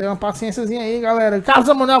 Vamos ter uma paciênciazinha aí, galera. Carlos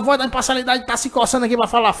Emanuel, a voz da imparcialidade, tá se coçando aqui pra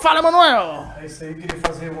falar. Fala, Emanuel! É isso aí, eu queria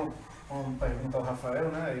fazer uma pergunta ao Rafael,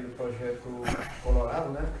 né, aí do projeto Colorado,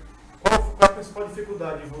 né? Qual a principal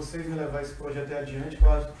dificuldade de vocês em levar esse projeto adiante?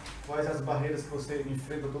 Quais as barreiras que você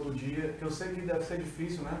enfrenta todo dia? Que eu sei que deve ser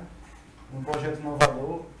difícil, né? Um projeto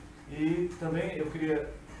inovador. E também eu queria,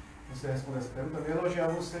 você responder essa pergunta, também elogiar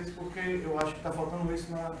vocês, porque eu acho que está faltando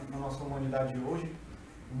isso na nossa humanidade hoje.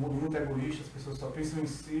 Um mundo muito egoísta, as pessoas só pensam em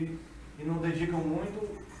si e não dedicam muito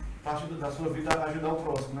parte da sua vida a ajudar o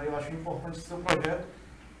próximo, né? Eu acho importante esse seu projeto.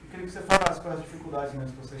 Eu queria que você falasse quais as dificuldades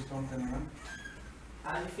mesmo que vocês estão tendo, né?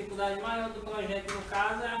 A dificuldade maior do projeto, no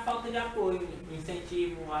caso, é a falta de apoio,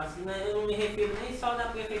 incentivo. Assim, eu não me refiro nem só da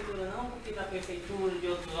prefeitura, não, porque da prefeitura e de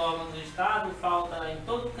outros órgãos do estado falta em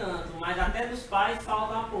todo canto, mas até dos pais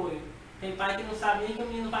falta apoio. Tem pai que não sabe nem que o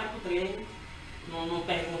menino vai pro treino, não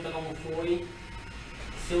pergunta como foi.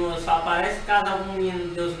 Só aparece caso algum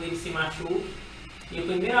menino, Deus livre, se machuque. E o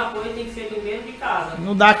primeiro apoio tem que ser primeiro de casa.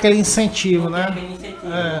 Não dá aquele incentivo, né? Aquele incentivo.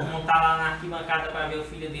 Não tá lá na arquibancada para ver o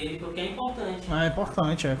filho dele, porque é importante. É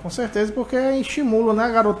importante, com certeza, porque estimula, né, a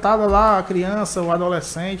garotada lá, a criança, o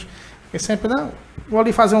adolescente. Porque sempre, né, vou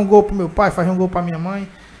ali fazer um gol pro meu pai, fazer um gol pra minha mãe.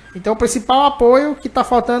 Então o principal apoio que tá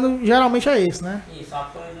faltando geralmente é esse, né? Isso, o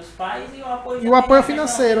apoio dos pais e o apoio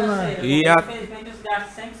financeiro, né? E infelizmente os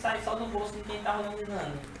gastos sempre saem só do bolso de quem tá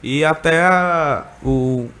organizando. E até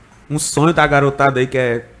um sonho da garotada aí que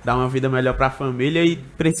é dar uma vida melhor pra família e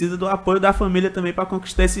precisa do apoio da família também pra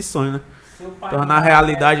conquistar esse sonho, né? Tornar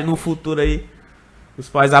realidade no futuro aí, os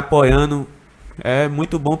pais apoiando, é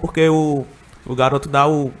muito bom porque o garoto dá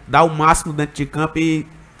o máximo dentro de campo e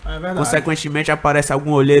consequentemente aparece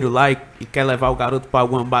algum olheiro lá e quer levar o garoto pra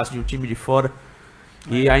alguma base de um time de fora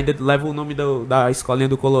e ainda leva o nome da escolinha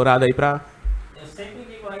do Colorado aí pra... Eu sempre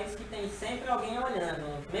digo a isso que tem sempre alguém olhando,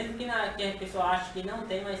 mesmo que a pessoa ache que não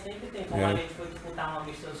tem, mas sempre tem. Como a gente foi disputar uma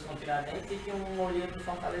Vistoso com Tiradentes e tinha um olheiro do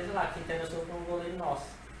Fortaleza lá, que interessou por um goleiro nosso.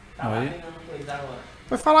 Tava treinando coisa agora.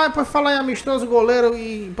 Por falar em amistoso, goleiro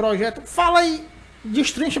e projeto, fala aí,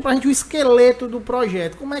 destrincha pra gente o esqueleto do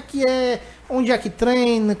projeto. Como é que é, onde é que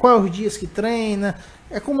treina, quais os dias que treina,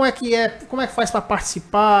 como é que faz pra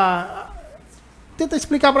participar. Tenta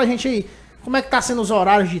explicar pra gente aí, como é que tá sendo os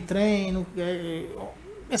horários de treino,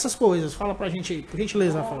 essas coisas? Fala pra gente aí, por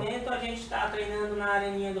gentileza, No Rafael. momento a gente está treinando na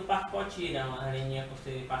areninha do Parque Potira, uma areninha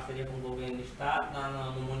em parceria com o governo do estado,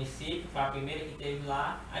 lá no município, foi a primeira que teve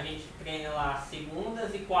lá. A gente treina lá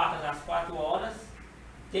segundas e quartas às 4 horas,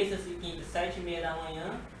 terças e quintas 7h30 da manhã,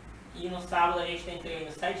 e no sábado a gente tem treino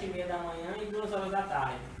 7h30 da manhã e 2 horas da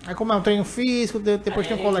tarde. Aí como é um treino físico, depois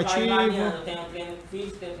tem um coletivo. Tem um treino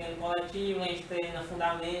físico, tem um treino coletivo, a gente treina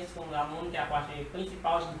fundamentos com o aluno, que é a parte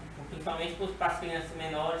principal, principalmente para as crianças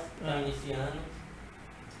menores que estão iniciando.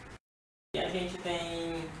 E a gente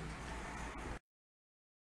tem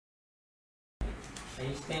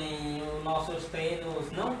os nossos treinos,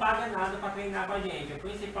 não paga nada para treinar com a gente. O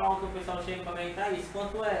principal que o pessoal chega para treinar é isso.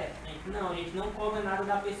 Quanto é? A gente não cobra nada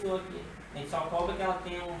da pessoa aqui. A gente só cobra que ela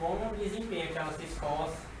tenha um bom desempenho, que ela se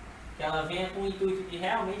esforce, que ela venha com o intuito de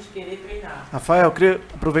realmente querer treinar. Rafael, eu queria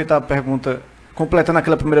aproveitar a pergunta, completando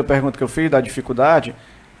aquela primeira pergunta que eu fiz, da dificuldade.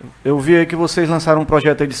 Eu vi aí que vocês lançaram um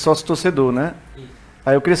projeto aí de sócio-torcedor, né? Isso.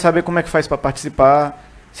 Aí eu queria saber como é que faz para participar,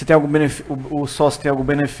 se tem algum o sócio tem algum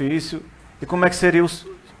benefício, e como é que seriam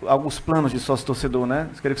alguns planos de sócio-torcedor, né?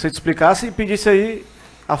 Eu queria que você te explicasse e pedisse aí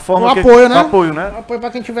a forma O apoio, né? o apoio, né? O apoio pra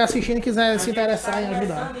quem estiver assistindo e quiser se interessar em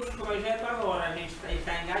ajudar. A gente está começando esse projeto agora, a gente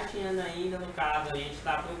está engatinhando ainda no caso, a gente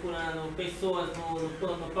está procurando pessoas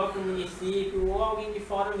no próprio município ou alguém de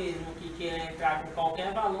fora mesmo que queira entrar com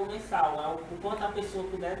qualquer valor mensal, o quanto a pessoa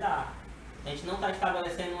puder dar. A gente não está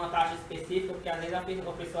estabelecendo uma taxa específica, porque às vezes a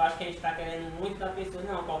pessoa acha que a gente está querendo muito da pessoa.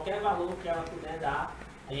 Não, qualquer valor que ela puder dar,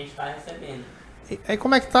 a gente está recebendo. E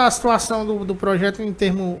como é que tá a situação do projeto em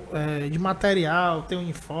termos de material? Tem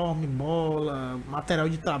uniforme, bola, material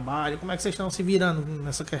de trabalho? Como é que vocês estão se virando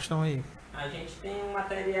nessa questão aí? A gente tem um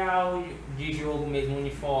material de jogo mesmo,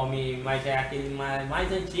 uniforme, mas é aquele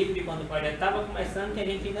mais antigo de quando o projeto estava começando, que a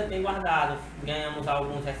gente ainda tem guardado. Ganhamos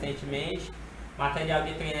alguns recentemente. Material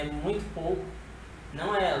de treino é muito pouco.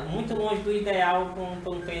 Não é muito longe do ideal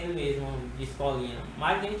para um treino mesmo, de escolinha.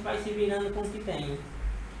 Mas a gente vai se virando com o que tem.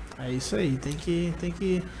 É isso aí, tem que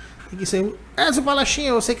ser. Ezio Palestrinha,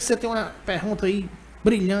 eu sei que você tem uma pergunta aí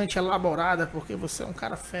brilhante, elaborada, porque você é um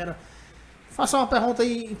cara fera. Faça uma pergunta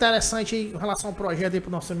aí interessante aí em relação ao projeto aí pro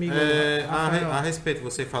nosso amigo. A respeito,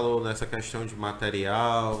 você falou nessa questão de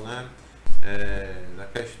material, né?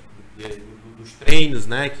 Dos treinos,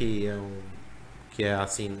 né? Que é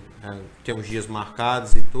assim, tem uns dias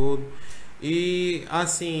marcados e tudo. E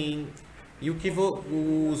assim, e o que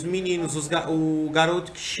os meninos, o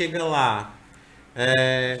garoto que chega lá,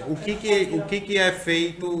 o que é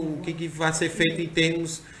feito, o que vai ser feito em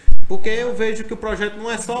termos. Porque eu vejo que o projeto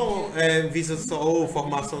não é só visa só a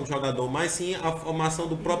formação de jogador, mas sim a formação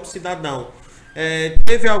do próprio cidadão.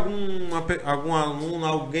 Teve algum aluno,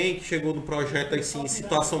 alguém que chegou no projeto assim, em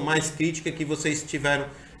situação mais crítica que vocês tiveram,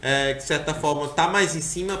 que de certa forma está mais em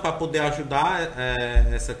cima para poder ajudar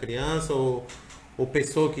essa criança ou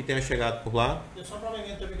pessoa que tenha chegado por lá? Eu só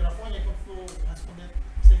aproveitei o teu microfone, aí quando for responder,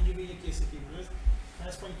 você divide aqui esse aqui, beleza?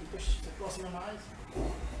 Responde aqui, você aproxima mais.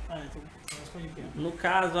 Então responde aqui. No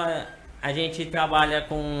caso, a gente trabalha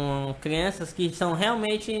com crianças que são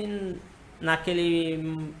realmente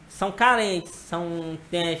são carentes,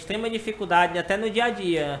 têm extrema dificuldade até no dia a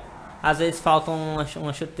dia. Às vezes falta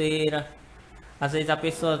uma chuteira, às vezes a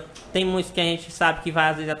pessoa, tem muitos que a gente sabe que vai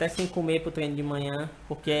às vezes até sem comer pro treino de manhã,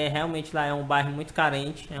 porque realmente lá é um bairro muito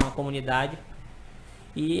carente, é uma comunidade.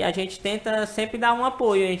 E a gente tenta sempre dar um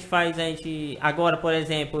apoio, agora, por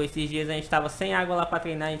exemplo, esses dias a gente estava sem água lá para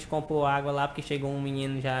treinar, a gente comprou água lá porque chegou um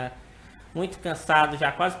menino já muito cansado,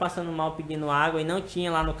 já quase passando mal pedindo água e não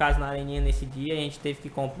tinha lá no caso na areninha nesse dia, a gente teve que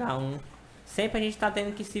comprar um. Sempre a gente está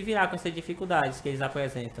tendo que se virar com essas dificuldades que eles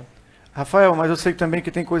apresentam. Rafael, mas eu sei também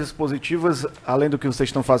que tem coisas positivas, além do que vocês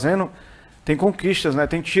estão fazendo, tem conquistas, né?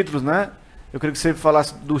 Tem títulos, né? Eu queria que você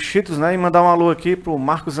falasse dos títulos, né? E mandar um alô aqui pro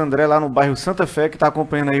Marcos André, lá no bairro Santa Fé, que está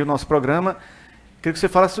acompanhando aí o nosso programa. Queria que você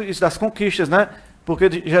falasse isso das conquistas, né? Porque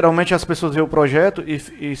geralmente as pessoas veem o projeto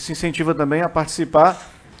e se incentiva também a participar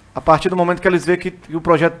a partir do momento que eles veem que o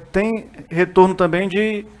projeto tem retorno também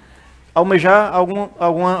de almejar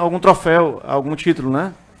algum troféu, algum título,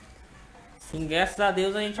 né? Sim, graças a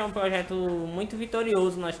Deus a gente é um projeto muito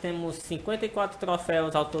vitorioso. Nós temos 54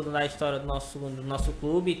 troféus ao todo da história do nosso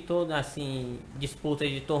clube, todo assim, disputas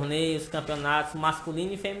de torneios, campeonatos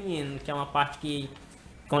masculino e feminino, que é uma parte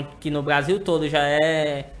que no Brasil todo já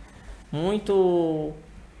é muito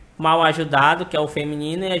mal ajudado, que é o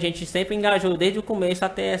feminino, e a gente sempre engajou desde o começo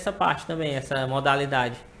até essa parte também, essa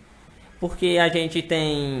modalidade. Porque a gente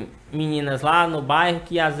tem meninas lá no bairro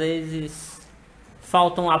que às vezes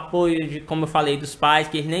faltam apoio, como eu falei, dos pais,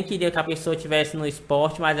 que eles nem queriam que a pessoa estivesse no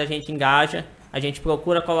esporte, mas a gente engaja, a gente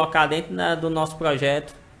procura colocar dentro do nosso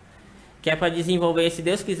projeto. que é para desenvolver, se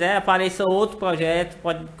Deus quiser, apareça outro projeto,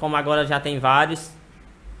 pode, como agora já tem vários.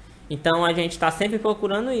 Então a gente está sempre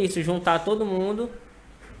procurando isso, juntar todo mundo,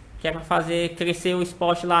 que é para fazer crescer o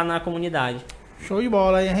esporte lá na comunidade. Show de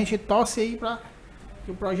bola. E a gente torce aí para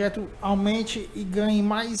que o projeto aumente e ganhe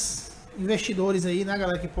mais investidores aí, né,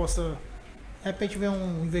 galera? Que possa, de repente, ver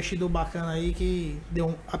um investidor bacana aí que dê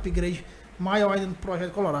um upgrade maior ainda no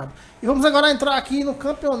projeto Colorado. E vamos agora entrar aqui no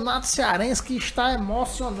campeonato cearense, que está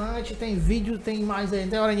emocionante. Tem vídeo, tem mais aí,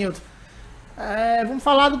 né, Nilton? Vamos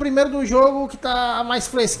falar do primeiro do jogo, que tá mais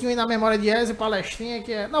fresquinho aí na memória de Ezio e Palestrinha,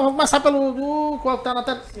 que é... Não, vamos começar pelo do qual que tá na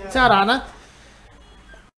Ceará, né?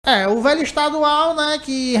 O velho estadual, né,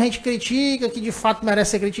 que a gente critica, que de fato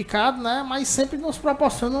merece ser criticado, né, mas sempre nos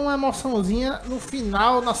proporciona uma emoçãozinha no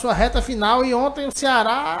final, na sua reta final, e ontem o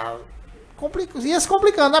Ceará ia se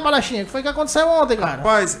complicando, né, Palestrinha? O que foi que aconteceu ontem, cara?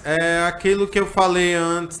 Rapaz, é aquilo que eu falei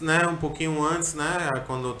antes, né, um pouquinho antes, né,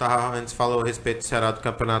 quando eu tava antes falou a respeito do Ceará do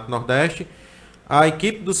Campeonato Nordeste. A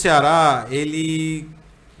equipe do Ceará, ele,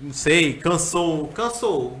 não sei, cansou,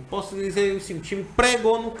 posso dizer assim, o time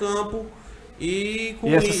pregou no campo. E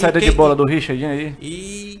essa saída de bola do Richard aí?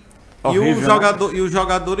 E Horrível, os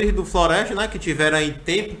jogadores do Floresta, né, que tiveram aí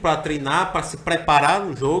tempo para treinar, para se preparar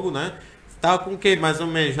no jogo, né? Tá com o quê? Mais ou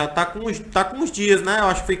menos, já tá com uns dias, né? Eu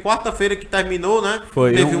acho que foi quarta-feira que terminou, né?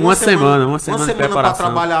 Foi, teve uma semana de preparação. Para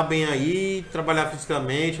trabalhar bem aí, trabalhar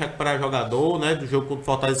fisicamente, recuperar jogador, né? Do jogo contra o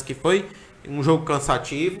Fortaleza, que foi um jogo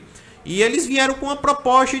cansativo. E eles vieram com a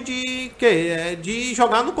proposta de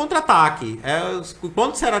jogar no contra-ataque.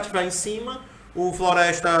 Quando o Ceará estiver em cima, o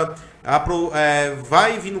Floresta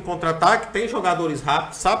vai vir no contra-ataque, tem jogadores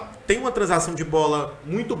rápidos, sabe? Tem uma transação de bola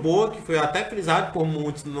muito boa, que foi até frisado por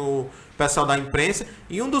muitos no pessoal da imprensa.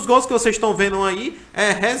 E um dos gols que vocês estão vendo aí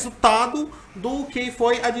é resultado do que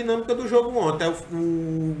foi a dinâmica do jogo ontem.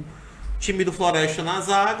 O time do Floresta na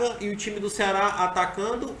zaga e o time do Ceará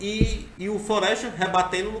atacando e o Floresta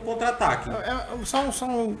rebatendo no contra-ataque.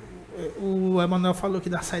 O Emanuel falou aqui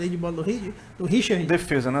da saída de bola do Richard.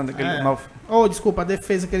 Defesa, né? Desculpa, a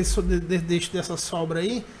defesa que ele deixa dessa sobra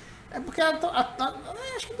aí. É porque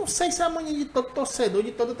acho que não sei se é a mania de todo torcedor,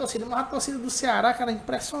 de toda a torcida, mas a torcida do Ceará, cara, é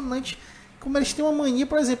impressionante como eles têm uma mania.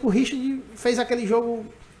 Por exemplo, o Richard fez aquele jogo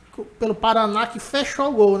pelo Paraná que fechou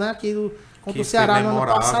o gol, né? Contra o Ceará no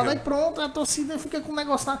ano passado, aí pronto, a torcida fica com o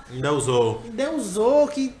negócio lá. Endeusou,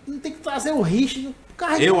 que não tem que trazer o Richard.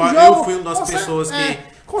 Eu fui uma das pessoas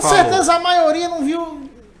que. Com certeza a maioria não viu.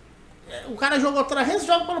 O cara jogou 300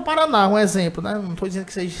 jogos pelo Paraná, um exemplo, né? Não tô dizendo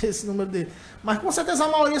que seja esse número dele. Mas com certeza a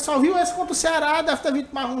maioria só viu esse contra o Ceará, deve ter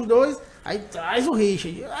visto mais uns dois. Aí traz o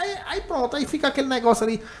Richard. Aí pronto, aí fica aquele negócio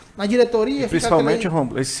ali na diretoria. Principalmente,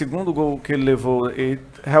 Rômulo, esse segundo gol que ele levou,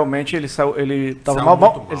 realmente ele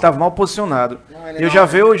estava mal posicionado. Eu já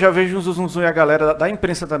vejo uns zunzum e a galera da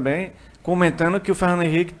imprensa também comentando que o Fernando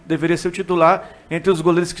Henrique deveria ser o titular. Entre os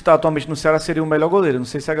goleiros que estão atualmente no Ceará, seria o melhor goleiro. Não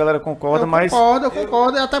sei se a galera concorda, mas... Eu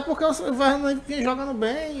concordo, até porque o Fernando Henrique vinha jogando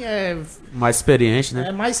bem. Mais experiente,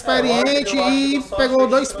 né? Mais experiente e pegou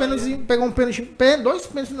dois pênaltis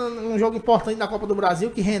num jogo importante da Copa do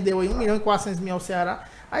Brasil, que rendeu aí 1.400.000 ao Ceará.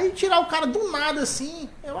 Aí tirar o cara do nada assim,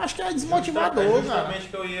 eu acho que é desmotivador, justamente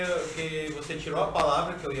que você tirou a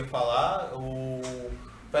palavra que eu ia falar. O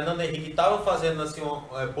Fernando Henrique estava fazendo assim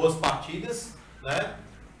boas partidas, né?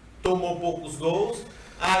 Tomou poucos gols.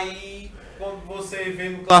 Aí quando você vê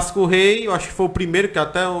no Clássico Rei, eu acho que foi o primeiro que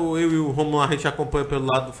até eu e o Rômulo a gente acompanha pelo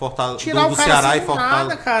lado do Fortaleza, do Ceará e Fortaleza.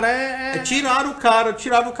 Nada, cara,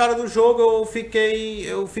 tiraram o cara do jogo. Eu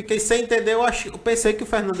fiquei sem entender. Eu pensei que o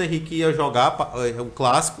Fernando Henrique ia jogar o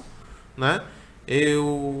Clássico, né?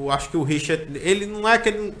 Eu acho que o Richard, ele não é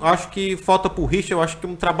aquele, acho que falta pro Richard, eu acho que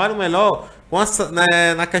um trabalho melhor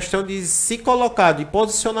na questão de se colocar, de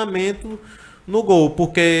posicionamento no gol,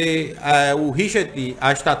 porque o Richard,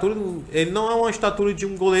 a estatura, ele não é uma estatura de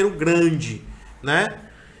um goleiro grande, né?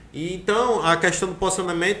 E então a questão do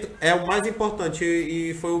posicionamento é o mais importante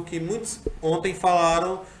e foi o que muitos ontem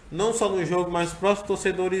falaram, não só no jogo, mas os próprios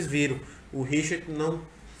torcedores viram. O Richard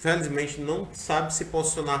felizmente não sabe se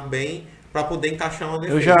posicionar bem para poder encaixar uma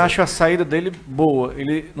defesa. Eu já acho a saída dele boa.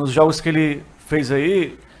 Nos jogos que ele fez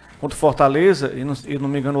aí, contra o Fortaleza, e não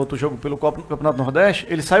me engano outro jogo pelo Campeonato Nordeste,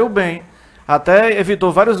 ele saiu bem. Até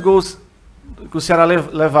evitou vários gols que o Ceará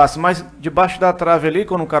levasse, mas debaixo da trave ali,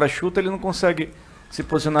 quando o cara chuta, ele não consegue se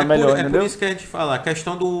posicionar melhor, entendeu? É por isso que a gente fala, a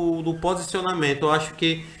questão do posicionamento. Eu acho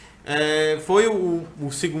que foi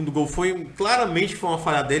o segundo gol, claramente foi uma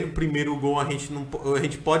falha dele. O primeiro gol a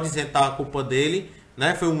gente pode isentar a culpa dele,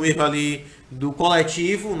 né? Foi um erro ali do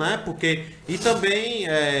coletivo, né? E também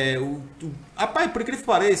rapaz, por incrível que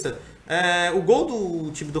pareça, o gol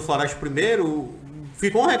do time do Floresta primeiro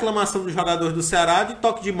ficou uma reclamação dos jogadores do Ceará de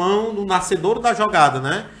toque de mão no nascedouro da jogada,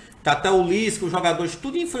 né? Que até o Lisca, os jogadores,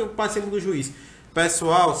 tudo foi para cima do juiz.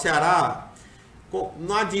 Pessoal, Ceará,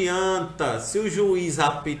 não adianta, se o juiz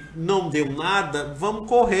não deu nada, vamos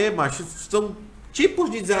correr, macho. São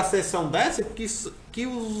tipos de desacerção dessa que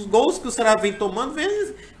os gols que o Ceará vem tomando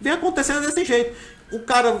vem acontecendo desse jeito. O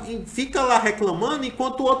cara fica lá reclamando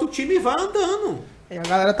enquanto o outro time vai andando. E a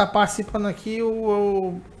galera tá participando aqui,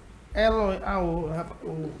 ele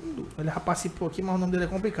já participou aqui, mas o nome dele é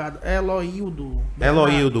complicado. Eloildo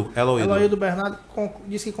Bernardo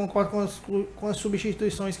disse que concorda com as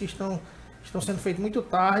substituições que estão sendo feitas muito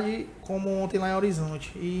tarde, como ontem lá em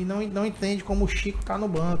Horizonte. E não entende como o Chico tá no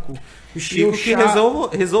banco. O Chico que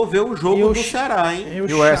resolveu o jogo do Ceará, hein?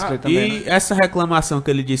 E o Wesley também. E essa reclamação que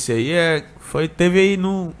ele disse aí teve aí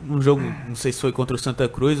num jogo, não sei se foi contra o Santa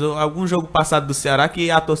Cruz ou algum jogo passado do Ceará,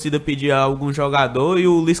 que a torcida pedia algum jogador e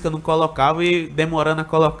o Lisca não colocava e demorando a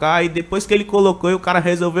colocar, e depois que ele colocou e o cara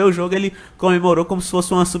resolveu o jogo, ele comemorou como se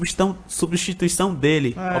fosse uma substituição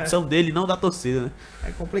dele, opção dele, não da torcida, né?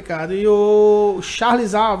 É complicado. E o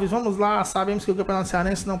Charles Alves, vamos lá, sabemos que o Campeonato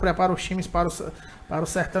Cearense não prepara os times para o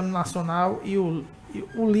certame nacional e o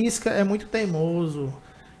Lisca é muito teimoso.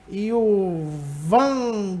 E o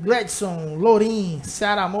Van Gledson, Lourim,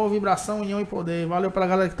 Ceará Amor, Vibração, União e Poder. Valeu pra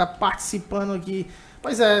galera que tá participando aqui.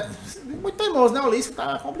 Pois é, muito teimoso, né? O Lisca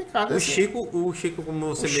tá complicado. O Chico, como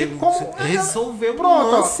você mesmo resolveu.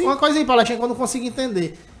 Pronto, ó, uma coisa aí, Palestrinha, que eu não consigo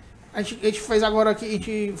entender. A gente fez agora aqui, a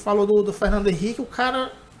gente falou do Fernando Henrique, o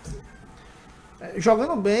cara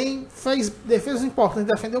jogando bem, fez defesas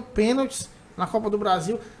importantes, defendeu pênaltis na Copa do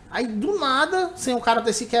Brasil. Aí do nada, sem o cara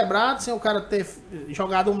ter se quebrado, sem o cara ter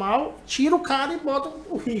jogado mal, tira o cara e bota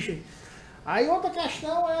o Richard. Aí outra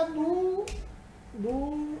questão é do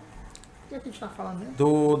que é que a gente tá falando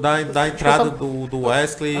mesmo? Da entrada do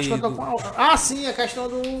Wesley. Sim, a questão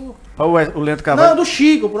do. O Leandro Carvalho. Não, do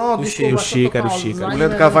Chico, pronto. O Chico. O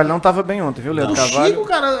Leandro Carvalho não tava bem ontem, viu, Leandro Carvalho? O Chico,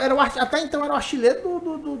 cara, até então era o artilheiro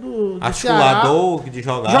do articulador de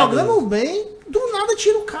jogada. Jogando bem, do nada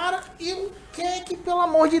tira o cara e que, pelo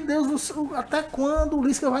amor de Deus, até quando o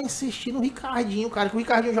Lisca vai insistir no Ricardinho, cara? Que o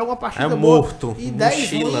Ricardinho joga uma partida boa. Morto. E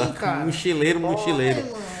 10 ruim, cara. Mochileiro.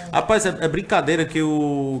 Rapaz, é brincadeira que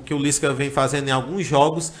o Lisca vem fazendo em alguns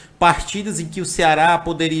jogos, partidas em que o Ceará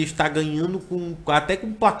poderia estar ganhando até com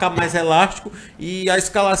um placar mais elástico, e a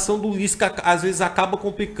escalação do Lisca às vezes acaba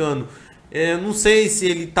complicando. Não sei se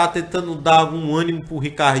ele tá tentando dar algum ânimo pro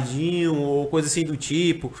Ricardinho ou coisa assim do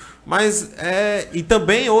tipo, mas e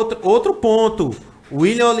também outro ponto, o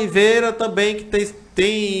William Oliveira também que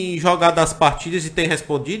tem jogado as partidas e tem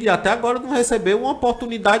respondido, e até agora não recebeu uma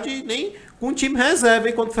oportunidade nem com o time reserva,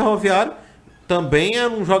 hein, contra o Ferroviário. Também é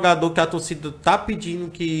um jogador que a torcida tá pedindo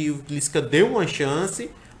que o Lisca dê uma chance,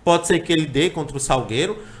 pode ser que ele dê contra o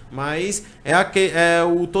Salgueiro, mas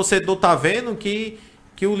o torcedor tá vendo que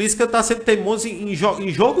o Lisca tá sendo teimoso em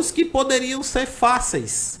jogos que poderiam ser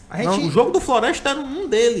fáceis. O jogo do Floresta era um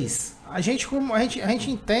deles. A gente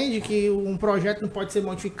entende que um projeto não pode ser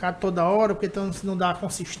modificado toda hora, porque então não dá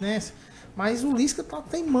consistência. Mas o Lisca tá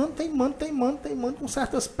teimando com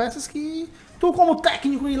certas peças que... Tu, como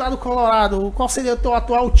técnico lá do Colorado, qual seria o teu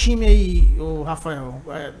atual time aí, Rafael?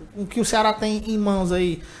 O que o Ceará tem em mãos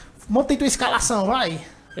aí? Monta aí tua escalação, vai!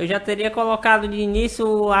 Eu já teria colocado de início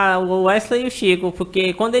o Wesley e o Chico,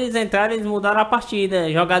 porque quando eles entraram, eles mudaram a partida.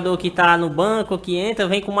 Jogador que tá no banco, que entra,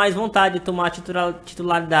 vem com mais vontade de tomar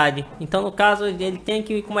titularidade. Então, no caso, ele tem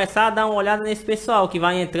que começar a dar uma olhada nesse pessoal que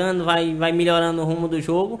vai entrando, vai melhorando o rumo do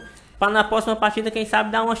jogo, para na próxima partida, quem sabe,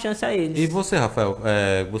 dar uma chance a eles. E você, Rafael,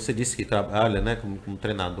 você disse que trabalha, né, como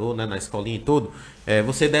treinador, né, na escolinha e tudo.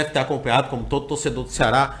 Você deve ter acompanhado, como todo torcedor do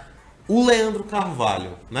Ceará, o Leandro Carvalho,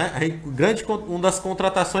 né? Uma das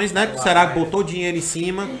contratações, né? Que o Ceará botou dinheiro em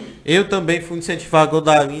cima. Eu também fui incentivador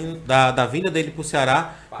da vinda dele pro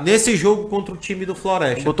Ceará nesse jogo contra o time do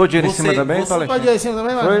Floresta. Botou dinheiro em cima também, Botou dinheiro em cima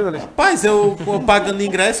também, mano? Rapaz, eu pagando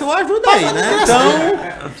ingresso, eu ajudo aí, né?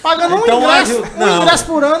 Pagando um ingresso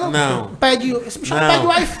por ano. Não. Esse bicho pede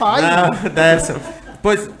Wi-Fi. Não, dessa.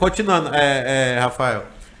 Pois, continuando, Rafael.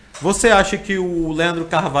 Você acha que o Leandro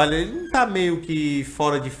Carvalho ele não tá meio que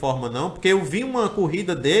fora de forma, não? Porque eu vi uma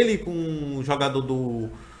corrida dele com um jogador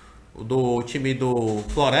do time do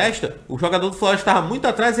Floresta. O jogador do Floresta estava muito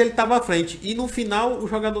atrás e ele estava à frente. E no final o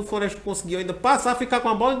jogador do Floresta conseguiu ainda passar, ficar com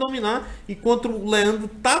a bola e dominar, enquanto o Leandro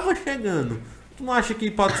estava chegando. Tu não acha que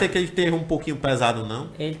pode ser que ele esteja um pouquinho pesado, não?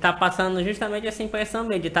 Ele tá passando justamente essa impressão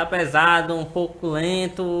mesmo, de estar pesado, um pouco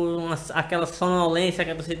lento, aquela sonolência que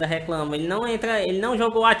a torcida reclama. Ele não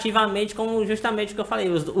jogou ativamente, como justamente o que eu falei,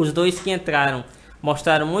 os dois que entraram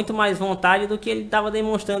mostraram muito mais vontade do que ele estava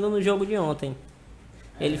demonstrando no jogo de ontem.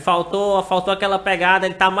 Ele faltou aquela pegada,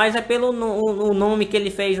 ele tá mais pelo o nome que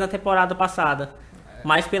ele fez na temporada passada.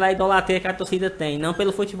 Mais pela idolatria que a torcida tem, não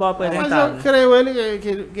pelo futebol apresentado. Mas eu creio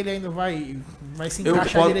que ele ainda vai se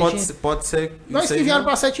encaixar direitinho. Pode ser. Nós que vieram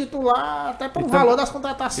para ser titular, até pelo valor das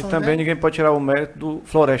contratações. E também ninguém pode tirar o mérito do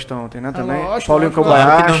Floresta ontem, né? Também. Lógico, Paulinho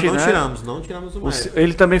Kobayashi, não né? tiramos o mérito.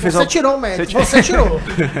 Ele também fez Você tirou o mérito. Você tirou.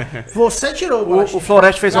 Você tirou. O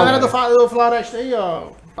Floresta fez Galera do Floresta aí, ó.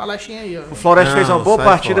 Palestrinha aí, ó. O Floresta fez uma boa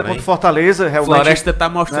partida contra o Fortaleza. Realmente, Floresta tá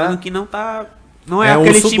mostrando que não tá. Não é É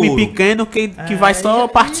aquele osso time duro. pequeno que vai só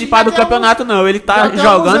participar do tem campeonato, não. Ele já tá tem jogando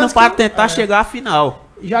alguns anos para que- tentar chegar à final.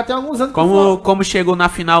 Já tem alguns anos Como chegou na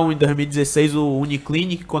final em 2016 o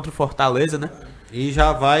Uniclinic contra o Fortaleza, né? E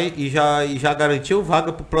já garantiu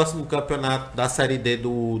vaga pro próximo campeonato da Série D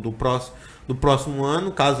do próximo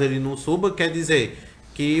ano, caso ele não suba, quer dizer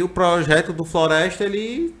que o projeto do Floresta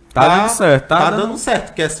ele Tá dando certo, tá dando- dando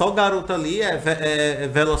certo, que é só garoto ali, é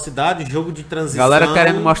velocidade, jogo de transição. Galera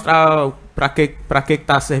querendo mostrar pra que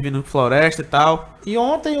tá servindo o Floresta e tal. E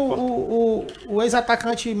ontem o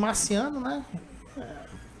ex-atacante Marciano, né?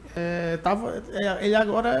 Ele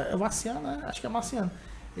agora é Marciano, né? Acho que é Marciano.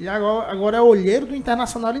 Ele agora é olheiro do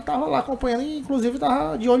Internacional e tava lá acompanhando, e inclusive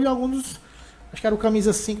tava de olho em alguns dos. Acho que era o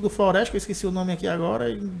camisa 5 do Floresta, que eu esqueci o nome aqui agora.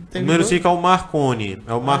 O número 5 é o Marconi.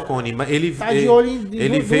 Mas ele, Tá de olho em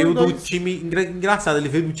ele veio do dois. time. Engraçado, ele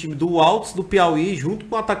veio do time do Altos, do Piauí, junto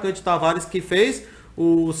com o atacante Tavares, que fez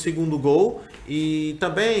o segundo gol. E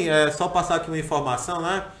também, só passar aqui uma informação,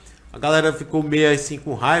 né? A galera ficou meio assim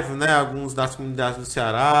com raiva, né? Alguns das comunidades do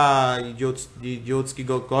Ceará e de outros que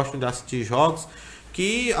gostam de assistir jogos,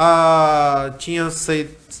 que tinha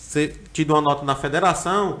tido uma nota na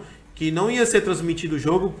federação que não ia ser transmitido o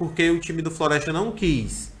jogo porque o time do Floresta não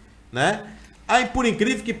quis, né? Aí, por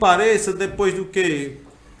incrível que pareça, depois do que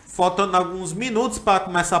faltando alguns minutos para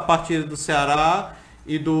começar a partida do Ceará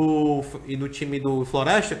e do time do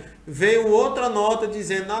Floresta, veio outra nota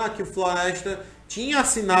dizendo que o Floresta tinha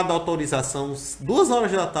assinado a autorização 2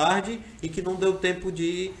 horas da tarde e que não deu tempo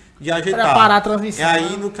de ajeitar. Preparar a transmissão. E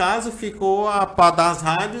aí, no caso, ficou a par das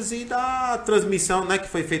rádios e da transmissão, né? Que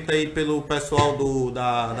foi feita aí pelo pessoal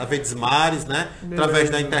da Verdes Mares, né? Através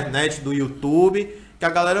da internet, do YouTube, que a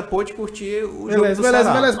galera pôde curtir o jogo do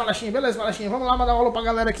Ceará. Beleza, Palestrinha. Vamos lá mandar um alô pra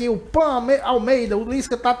galera aqui. O Pan Almeida, o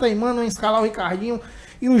Lisca tá teimando em escalar o Ricardinho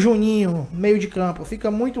e o Juninho, meio de campo.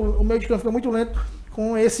 O meio de campo fica muito lento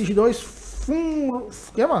com esses dois Fundo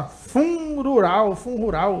rural.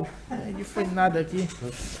 Não foi nada aqui.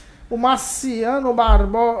 O Marciano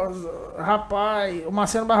Barbosa, rapaz,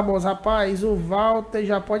 o Walter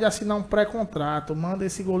já pode assinar um pré-contrato. Manda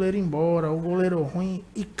esse goleiro embora, o goleiro ruim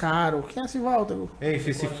e caro. Quem é esse Walter? Ei,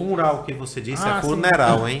 esse funeral que você disse é sim.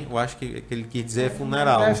 funeral, hein? Eu acho que ele quis dizer é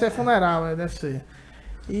funeral. Deve ser funeral, deve ser.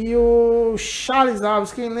 E o Charles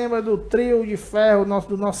Alves, quem lembra do trio de ferro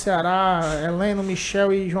do nosso Ceará, Heleno,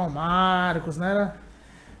 Michel e João Marcos, né?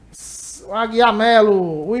 O Aguiar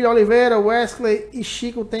Melo, William Oliveira, Wesley e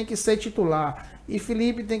Chico tem que ser titular. E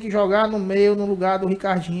Felipe tem que jogar no meio, no lugar do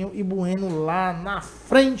Ricardinho e Bueno lá na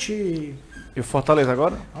frente. E o Fortaleza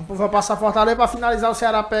agora? Vamos passar Fortaleza para finalizar. O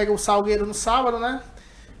Ceará pega o Salgueiro no sábado, né?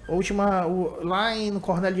 Lá no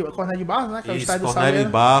Cornélio de Barros, né? Que é o estádio do Cornélio Salgueiro.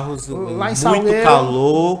 de Barros, Lá em muito Salgueiro.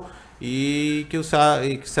 calor e que o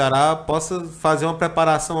Ceará possa fazer uma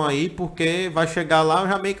preparação aí, porque vai chegar lá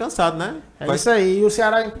já meio cansado, né? É isso aí. E o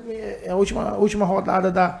Ceará, a última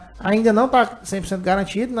rodada ainda não está 100%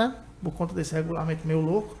 garantido, né? Por conta desse regulamento meio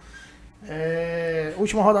louco.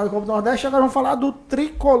 Última rodada do Copa do Nordeste. Agora vamos falar do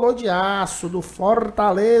Tricolor de Aço, do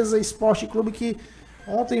Fortaleza Esporte Clube, que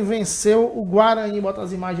ontem venceu o Guarani. Bota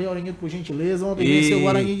as imagens aí, Aurinho, por gentileza. Ontem venceu o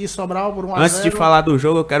Guarani de Sobral por 1 a 0. Antes de falar do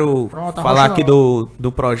jogo, eu quero falar aqui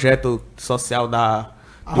do projeto social da...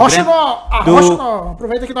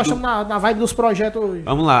 Aproveita que nós estamos na vibe dos projetos hoje.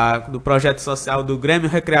 Vamos lá, do projeto social do Grêmio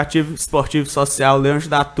Recreativo Esportivo Social Leões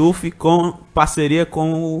da TUF, com parceria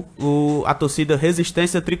com a torcida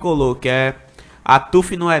Resistência Tricolor, que é a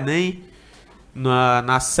TUF no Enem,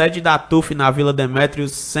 na sede da TUF, na Vila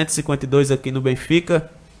Demétrios 152 aqui no Benfica.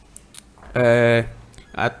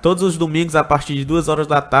 Todos os domingos, a partir de 2 horas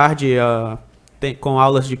da tarde, com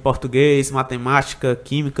aulas de português, matemática,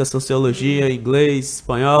 química, sociologia, inglês,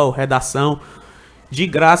 espanhol, redação, de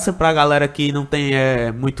graça para a galera que não tem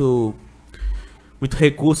muito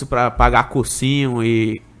recurso para pagar cursinho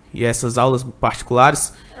e essas aulas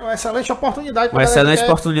particulares. É uma excelente oportunidade. Uma excelente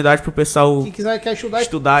oportunidade para o pessoal quer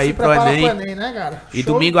estudar aí para o Enem. Né, cara? E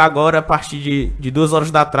domingo agora, a partir de 2 horas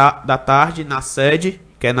da tarde, na sede,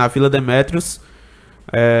 que é na Vila Demétrios,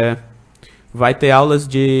 vai ter aulas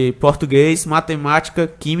de português, matemática,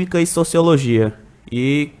 química e sociologia.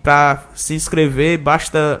 E para se inscrever,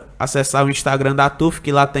 basta acessar o Instagram da TUF, que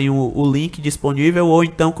lá tem o link disponível, ou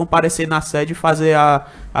então comparecer na sede e fazer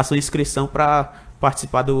a sua inscrição para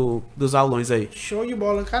participar dos aulões aí. Show de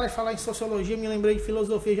bola. Cara, falar em sociologia, me lembrei de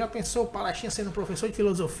filosofia. Já pensou o Palestrinha sendo professor de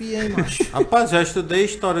filosofia, hein, macho? Rapaz, já estudei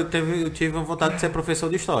história, eu tive uma vontade de ser professor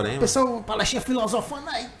de história, hein? Pensou o Palestrinha filosofando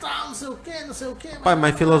aí e tal, não sei o que, não sei o que. Pai,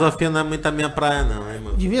 mas filosofia não é muito a minha praia, não, hein,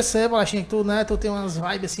 mano? Devia ser, Palestrinha, que tu, né? Tu tem umas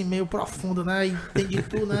vibes assim meio profundas, né? E tem de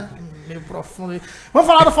tu, né? Meio profundo. Vamos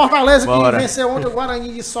falar do Fortaleza, Bora. que venceu ontem o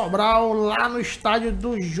Guarani de Sobral, lá no estádio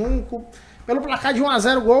do Junco. Pelo placar de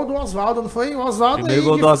 1-0, gol do Oswaldo, não foi? O Oswaldo Primeiro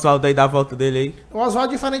gol do Oswaldo aí da volta dele aí. O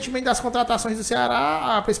Oswaldo, diferentemente das contratações do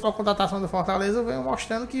Ceará, a principal contratação do Fortaleza veio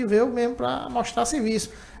mostrando que veio mesmo para mostrar serviço.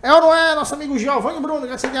 É ou não é, nosso amigo Giovanni Bruno? O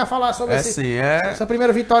que você tem a falar sobre essa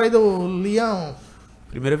primeira vitória aí do Leão?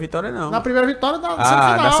 Primeira vitória não. Na primeira vitória da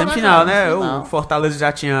semifinal. Da semifinal, né? Semifinal. O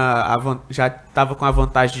Fortaleza já tava com a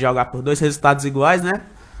vantagem de jogar por 2 resultados iguais, né?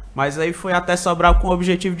 Mas aí foi até Sobral com o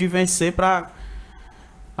objetivo de vencer para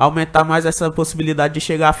aumentar mais essa possibilidade de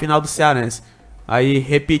chegar à final do Cearense. Aí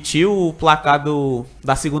repetiu o placar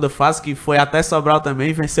da segunda fase, que foi até Sobral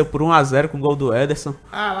também, venceu por 1-0 com o gol do Ederson.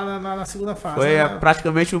 Ah, lá na segunda fase. Foi né?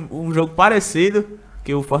 praticamente um jogo parecido,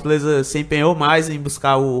 que o Fortaleza se empenhou mais em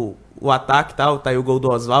buscar o ataque e tal. Tá aí o gol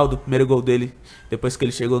do Oswaldo, o primeiro gol dele depois que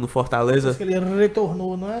ele chegou no Fortaleza. Depois que ele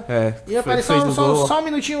retornou, não é? É, E apareceu só um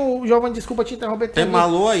minutinho, Giovanni, desculpa te interromper. Tem um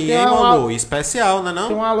alô aí, hein, um alô especial, né não?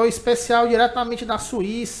 Tem um alô especial diretamente da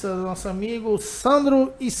Suíça, nosso amigo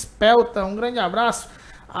Sandro Spelta, um grande abraço.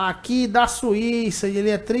 Aqui da Suíça, ele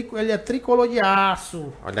é tricolor de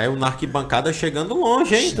aço. Olha aí o Arquibancada chegando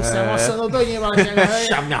longe, hein? Você emocionou todinho,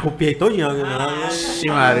 Já me arrupiei todinho, né? Ixi,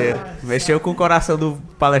 Maria. Mexeu com o coração do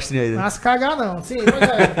Palestrinha aí. Não se cagar não. Sim, pois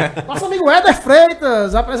é. Nosso amigo Éder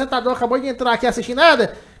Freitas, apresentador, acabou de entrar aqui assistindo.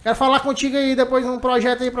 Éder, quero falar contigo aí depois um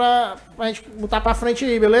projeto aí pra gente botar pra frente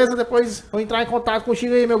aí, beleza? Depois vou entrar em contato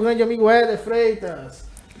contigo aí, meu grande amigo Éder Freitas.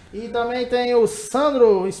 E também tem o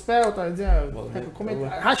Sandro Spelta,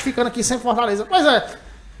 ratificando aqui sempre Fortaleza. Pois é.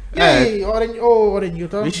 E aí,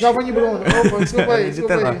 Orenilton? Giovanni Bruno. Opa, desculpa aí.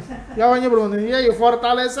 Giovanni Bruno. E aí, o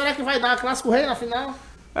Fortaleza, será que vai dar Clássico Rei na final?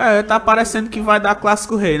 Tá parecendo que vai dar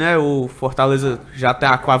Clássico Rei, né? O Fortaleza já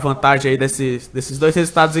tá com a vantagem aí desses 2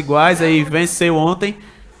 resultados iguais, aí venceu ontem.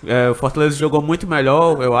 O Fortaleza jogou muito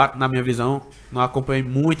melhor, na minha visão. Não acompanhei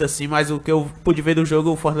muito assim, mas o que eu pude ver do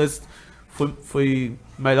jogo, o Fortaleza foi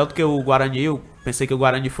melhor do que o Guarani. Eu pensei que o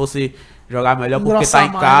Guarani fosse jogar melhor porque tá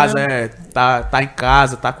em casa, né? Tá em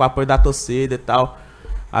casa, tá com o apoio da torcida e tal.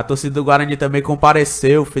 A torcida do Guarani também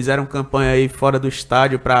compareceu, fizeram campanha aí fora do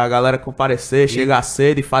estádio pra galera comparecer, chegar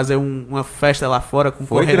cedo e fazer uma festa lá fora com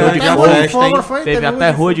corredor de fogo. Teve até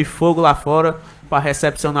rua de fogo lá fora pra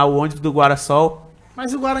recepcionar o ônibus do Guarasol.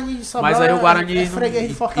 Mas o Guarani de Sobral Mas aí o Guarani freguês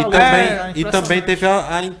de Fortaleza. E também teve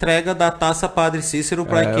a entrega da Taça Padre Cícero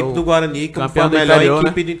para a equipe do Guarani, que foi a melhor interior,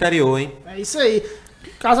 equipe do interior, hein? É isso aí.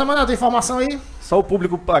 Casa Emanuel, tem informação aí? Só o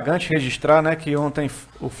público pagante registrar, né, que ontem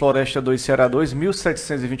o Floresta 2 Ceará 2,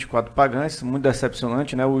 1.724 pagantes, muito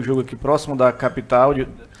decepcionante, né, o jogo aqui próximo da capital,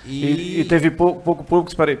 e teve pouco público,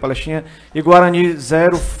 espera aí, Palestrinha, e Guarani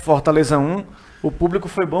 0, Fortaleza 1, o público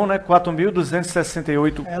foi bom, né,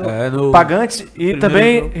 4.268 pagantes, e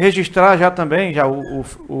também registrar já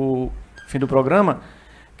o fim do programa,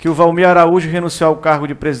 que o Valmir Araújo renunciou ao cargo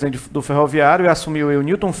de presidente do Ferroviário e assumiu o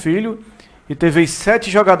Newton Filho. E teve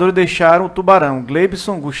 7 jogadores deixaram o Tubarão.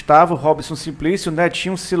 Gleibson, Gustavo, Robson Simplício,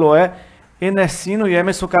 Netinho, Siloé, Enercino e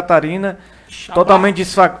Emerson Catarina. Totalmente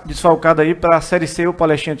desfalcado aí para a Série C. O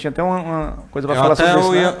Palestrinha tinha até uma coisa para falar sobre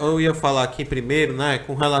isso. Eu ia falar aqui primeiro, né,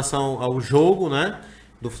 com relação ao jogo, né,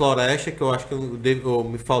 do Floresta, que eu acho que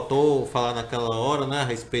me faltou falar naquela hora, né, a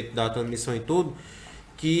respeito da transmissão e tudo,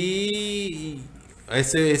 que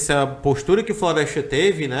essa postura que o Floresta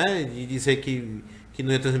teve, né, de dizer que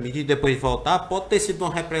não ia transmitir depois de voltar, pode ter sido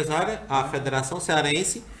uma represária à Federação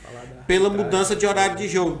Cearense pela mudança de horário de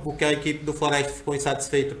jogo, porque a equipe do Floresta ficou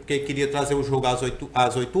insatisfeita porque queria trazer o jogo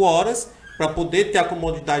às 8 horas para poder ter a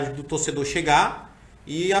comodidade do torcedor chegar,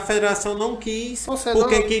 e a Federação não quis,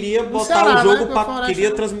 porque queria botar Ceará, o jogo, né, queria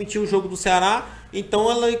transmitir o jogo do Ceará, então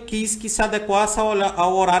ela quis que se adequasse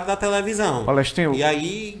ao horário da televisão. Palestrinho. E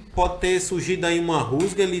aí pode ter surgido aí uma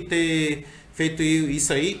rusga, ele ter feito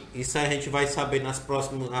isso aí a gente vai saber nas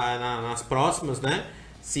próximas, né?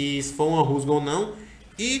 Se isso for uma rusga ou não.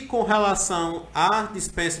 E com relação à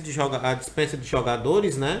dispensa de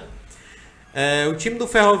jogadores, né? O time do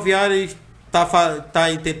Ferroviário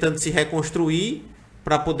está tentando se reconstruir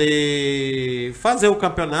para poder fazer o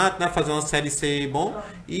campeonato, né? Fazer uma Série C bom.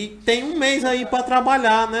 E tem um mês aí para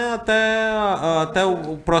trabalhar, né? Até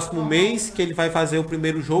o próximo mês, que ele vai fazer o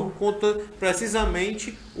primeiro jogo contra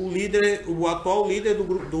precisamente o atual líder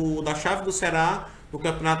da chave do Ceará do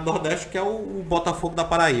Campeonato Nordeste, que é o Botafogo da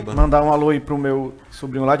Paraíba. Mandar um alô aí pro meu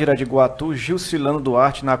sobrinho lá direto de Iguatu, Gilcilano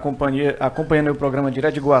Duarte, acompanhando o programa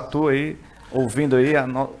direto de Iguatu aí, ouvindo aí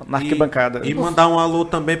na arquibancada. E mandar um alô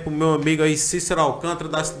também pro meu amigo aí, Cícero Alcântara,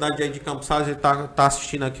 da cidade aí de Campos Sales. Ele tá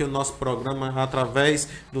assistindo aqui o nosso programa através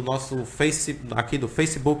do nosso aqui do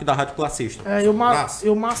Facebook da Rádio Classista. E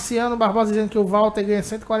o Marciano Barbosa dizendo que o Walter ganha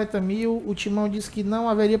 140 mil. O Timão disse que não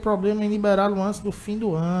haveria problema em liberá-lo antes do fim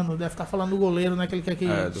do ano. Deve estar falando do goleiro, né? Que ele quer que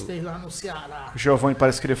esteja lá no Ceará. O Giovanni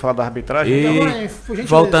parece que queria falar da arbitragem. E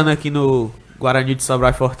voltando aqui no Guarani de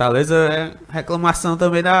Sobral e Fortaleza, é reclamação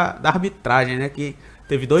também da arbitragem, né? Que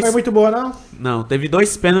teve dois... Foi muito boa, não? Não, teve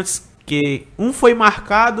dois pênaltis que um foi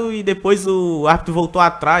marcado e depois o árbitro voltou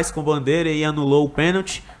atrás com bandeira e anulou o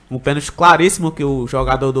pênalti. Um pênalti claríssimo que o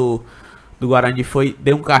jogador do Guarani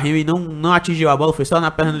deu um carrinho e não atingiu a bola, foi só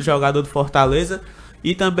na perna do jogador do Fortaleza.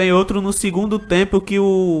 E também outro no segundo tempo que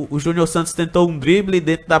o Júnior Santos tentou um drible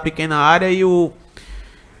dentro da pequena área e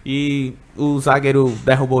o zagueiro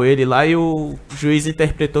derrubou ele lá e o juiz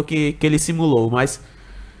interpretou que ele simulou. Mas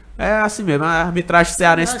é assim mesmo, a arbitragem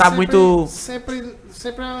cearense tá muito...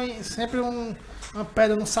 Sempre uma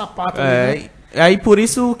pedra no sapato. Né? Aí por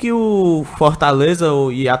isso que o Fortaleza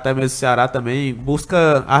e até mesmo o Ceará também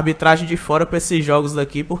busca arbitragem de fora para esses jogos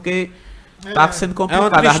daqui, porque tá sendo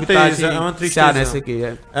complicado a arbitragem cearense aqui.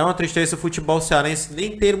 É uma tristeza o futebol cearense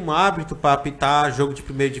nem ter um árbitro para apitar jogo de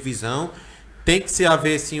primeira divisão. Tem que se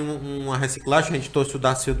haver sim uma reciclagem. A gente trouxe o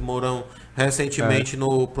Darcildo Mourão recentemente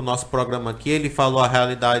pro nosso programa aqui. Ele falou a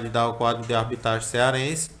realidade do quadro de arbitragem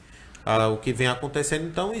cearense, o que vem acontecendo.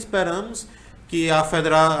 Então esperamos que a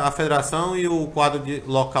federação e o quadro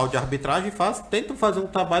local de arbitragem tentam fazer um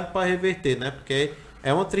trabalho para reverter, né? Porque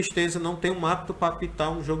é uma tristeza não ter um árbitro para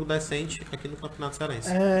apitar um jogo decente aqui no Campeonato Cearense.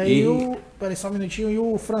 Peraí só um minutinho. E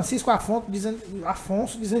o Francisco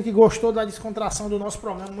Afonso dizendo que gostou da descontração do nosso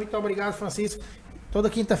programa. Muito obrigado, Francisco. Toda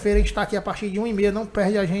quinta-feira a gente está aqui a partir de 1h30. Não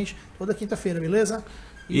perde a gente toda quinta-feira, beleza?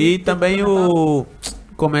 E também o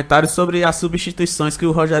comentário sobre as substituições que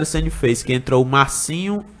o Rogério Ceni fez. Que entrou o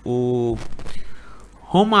Marcinho, o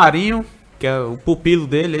Romarinho, que é o pupilo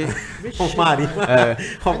dele. Romarinho.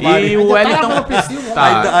 E o Wellington.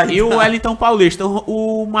 E o Wellington Paulista.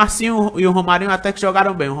 O Marcinho e o Romarinho até que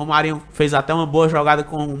jogaram bem. O Romarinho fez até uma boa jogada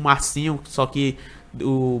com o Marcinho, só que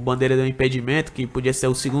o Bandeira deu um impedimento, que podia ser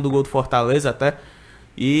o segundo gol do Fortaleza até.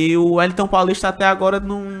 E o Wellington Paulista até agora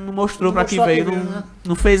não mostrou pra que veio.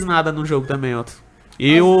 Não fez nada no jogo também ontem.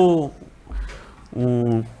 E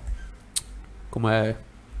como é?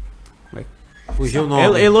 Fugiu o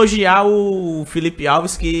nome. Elogiar o Felipe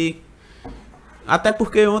Alves, que até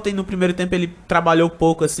porque ontem no primeiro tempo ele trabalhou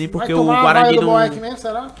pouco assim, porque o Guarani não... Mesmo,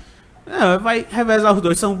 será? Vai revezar os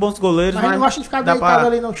dois, são bons goleiros, mas não gosta de ficar deitado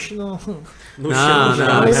ali no chão.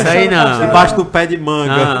 Não, isso aí não. Debaixo do pé de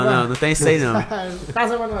manga. Não tem isso aí não.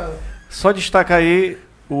 Casa, Emanuel. Só destacar aí,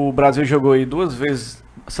 o Brasil jogou aí 2 vezes,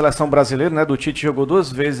 a seleção brasileira, né, do Tite jogou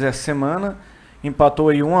 2 vezes essa semana, empatou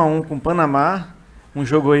aí 1-1 com o Panamá, um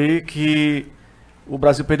jogo aí que o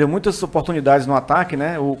Brasil perdeu muitas oportunidades no ataque,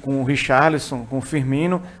 né? Com o Richarlison, com o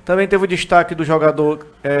Firmino. Também teve o destaque do jogador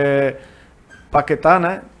Paquetá,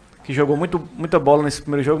 né? Que jogou muita bola nesse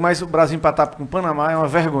primeiro jogo, mas o Brasil empatar com o Panamá é uma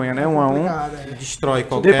vergonha, né? 1-1. Destrói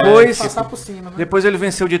qualquer... Passar por cima, né? Depois ele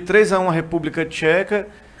venceu de 3-1 a República Tcheca,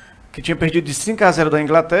 que tinha perdido de 5-0 da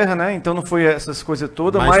Inglaterra, né? Então não foi essas coisas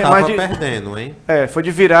todas. Mas estava perdendo, hein? Foi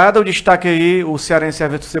de virada. O destaque aí, o cearense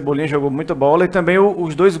Everton Cebolinha jogou muita bola. E também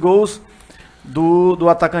os 2 gols do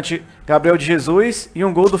atacante Gabriel de Jesus e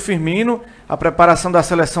um gol do Firmino. A preparação da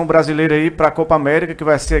seleção brasileira aí para a Copa América, que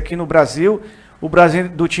vai ser aqui no Brasil. O Brasil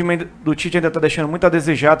do Tite ainda está deixando muito a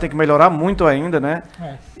desejar, tem que melhorar muito ainda, né?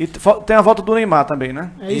 E tem a volta do Neymar também, né?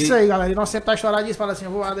 É isso aí, galera. E nós sempre tá chorando disso, fala assim,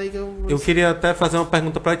 eu vou aí que eu queria até fazer uma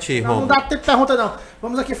pergunta para ti, Rômulo. Não dá tempo de pergunta, não.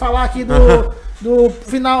 Vamos aqui falar aqui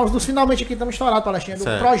dos finalmente aqui, estamos estourados, Palestrinha, do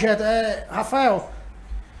projeto. Rafael,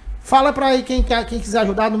 fala para aí quem quiser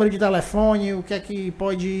ajudar, número de telefone, o que é que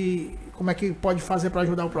pode... Como é que pode fazer para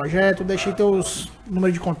ajudar o projeto? Deixa aí teus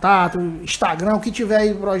números de contato, Instagram, o que tiver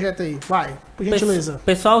aí no projeto aí. Vai, por gentileza.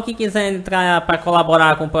 Pessoal que quiser entrar para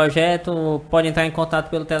colaborar com o projeto, pode entrar em contato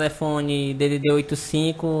pelo telefone DDD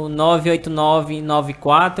 85 989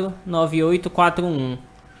 94 9841.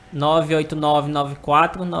 989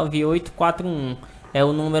 94 9841. É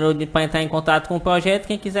o número para entrar em contato com o projeto.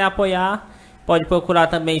 Quem quiser apoiar, Pode procurar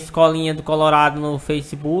também Escolinha do Colorado no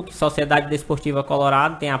Facebook, Sociedade Desportiva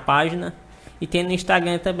Colorado, tem a página. E tem no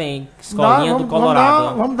Instagram também, Escolinha do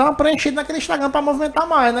Colorado. Vamos dar uma preenchida naquele Instagram pra movimentar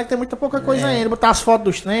mais, né? Que tem muita pouca coisa ainda. Botar as fotos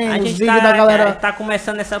dos treinos, os vídeos da galera. Tá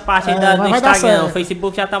começando essa parte aí do Instagram. O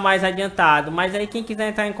Facebook já tá mais adiantado. Mas aí quem quiser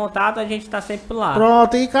entrar em contato, a gente tá sempre por lá.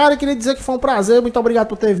 Pronto, e cara, eu queria dizer que foi um prazer. Muito obrigado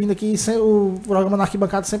por ter vindo aqui. O programa na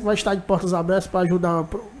Arquibancada sempre vai estar de portas abertas pra ajudar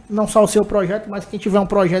não só o seu projeto, mas quem tiver um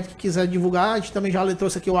projeto que quiser divulgar. A gente também já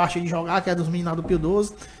trouxe aqui o Arte de Jogar, que é dos meninos do Pio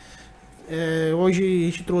 12. Hoje a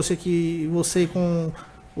gente trouxe aqui você com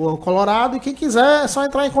o Colorado, e quem quiser é só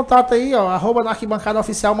entrar em contato aí, ó, @ na Arquibancada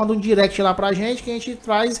Oficial, manda um direct lá pra gente, que a gente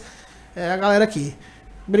traz a galera aqui.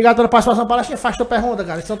 Obrigado pela participação, Palestrinha. Faz tua pergunta,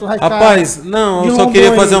 cara. Senão tu vai ficar Rapaz, não, eu só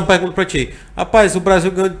queria fazer uma pergunta pra ti. Rapaz, o Brasil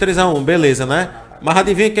ganhou de 3-1, beleza, né? Mas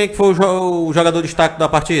adivinha quem que foi o jogador de destaque da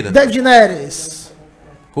partida? David Neres.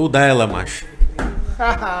 O dela, macho.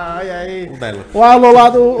 E aí? O dela. O alô lá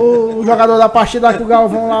do jogador da partida que o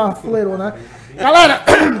Galvão lá fuleirou, né? Galera,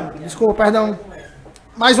 desculpa, perdão.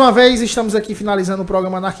 Mais uma vez estamos aqui finalizando o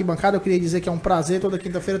programa na Arquibancada. Eu queria dizer que é um prazer toda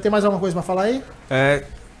quinta-feira. Tem mais alguma coisa pra falar aí?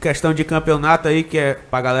 Questão de campeonato aí, que é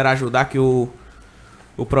pra galera ajudar, que o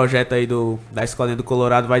projeto aí da Escolinha do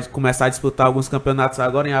Colorado vai começar a disputar alguns campeonatos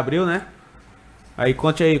agora em abril, né? Aí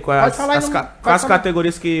conte aí quais as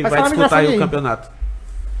categorias que vai disputar aí o campeonato.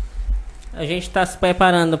 A gente está se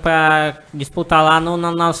preparando para disputar lá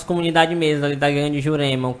na nossa comunidade mesmo, ali da Grande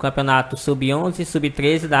Jurema, o campeonato Sub-11,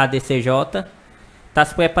 Sub-13 da ADCJ. Está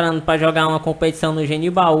se preparando para jogar uma competição no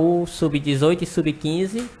Genibaú, Sub-18 e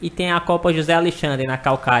Sub-15. E tem a Copa José Alexandre na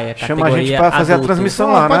Caucaia. Chama a gente para fazer a transmissão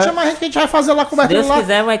lá, pode né? chamar a gente que a gente vai fazer lá cobertura lá. Se Deus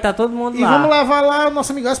quiser, vai estar todo mundo lá. E vamos levar lá o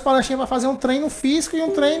nosso amigo Palestrinha para fazer um treino físico e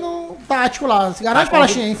um treino tático lá. Se garante,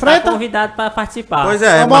 Palestrinha? Enfrenta? Tá convidado para participar. Pois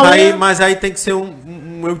é, mas aí tem que ser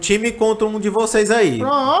meu time contra um de vocês aí.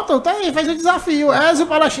 Pronto, tá aí, faz o desafio. Ezio,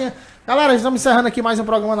 Palestrinha. Galera, estamos encerrando aqui mais um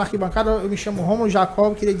programa na Arquibancada. Eu me chamo Rômulo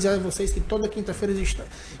Jacobi. Queria dizer a vocês que toda quinta-feira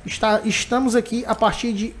estamos aqui a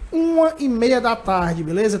partir de 1h30 da tarde,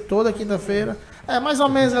 beleza? Toda quinta-feira. Mais ou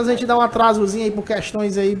menos a gente dá um atrasozinho aí por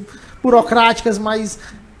questões aí burocráticas, mas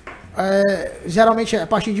geralmente é a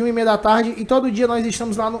partir de 1h30 da tarde. E todo dia nós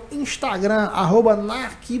estamos lá no Instagram, @na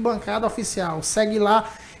Arquibancada Oficial. Segue lá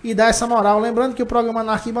e dá essa moral. Lembrando que o programa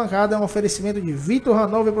na Arquibancada é um oferecimento de Vitor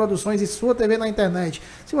Hanover Produções e sua TV na internet.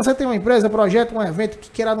 Se você tem uma empresa, projeto, um evento que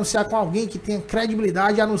queira anunciar com alguém que tenha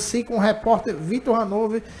credibilidade, anuncie com o repórter Vitor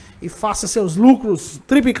Hanover e faça seus lucros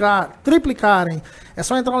triplicarem. É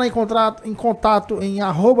só entrar lá em contato em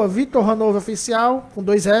 @Vitor Hanover Oficial, com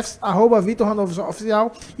 2 Fs, @Vitor Hanover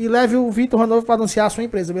Oficial, e leve o Vitor Hanover para anunciar a sua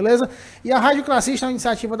empresa, beleza? E a Rádio Classista é uma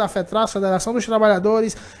iniciativa da FETRAS, Federação dos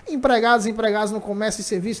Trabalhadores, empregados e empregados no comércio e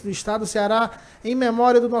serviço do Estado do Ceará, em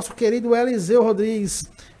memória do nosso querido Ezio Rodrigues,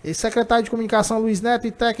 e secretário de Comunicação Luiz Neto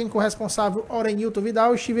e técnico responsável Orenilton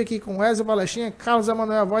Vidal. Estive aqui com Ezio, Palestrinha, Carlos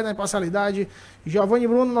Emanuel, voz da imparcialidade, Giovanni,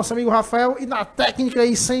 Bruno, nosso amigo Rafael, e na técnica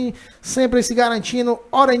aí sempre se garantindo,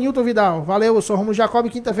 Orenilton Vidal. Valeu, eu sou Rômulo Jacobi.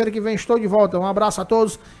 Quinta-feira que vem estou de volta. Um abraço a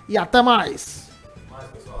todos e até mais.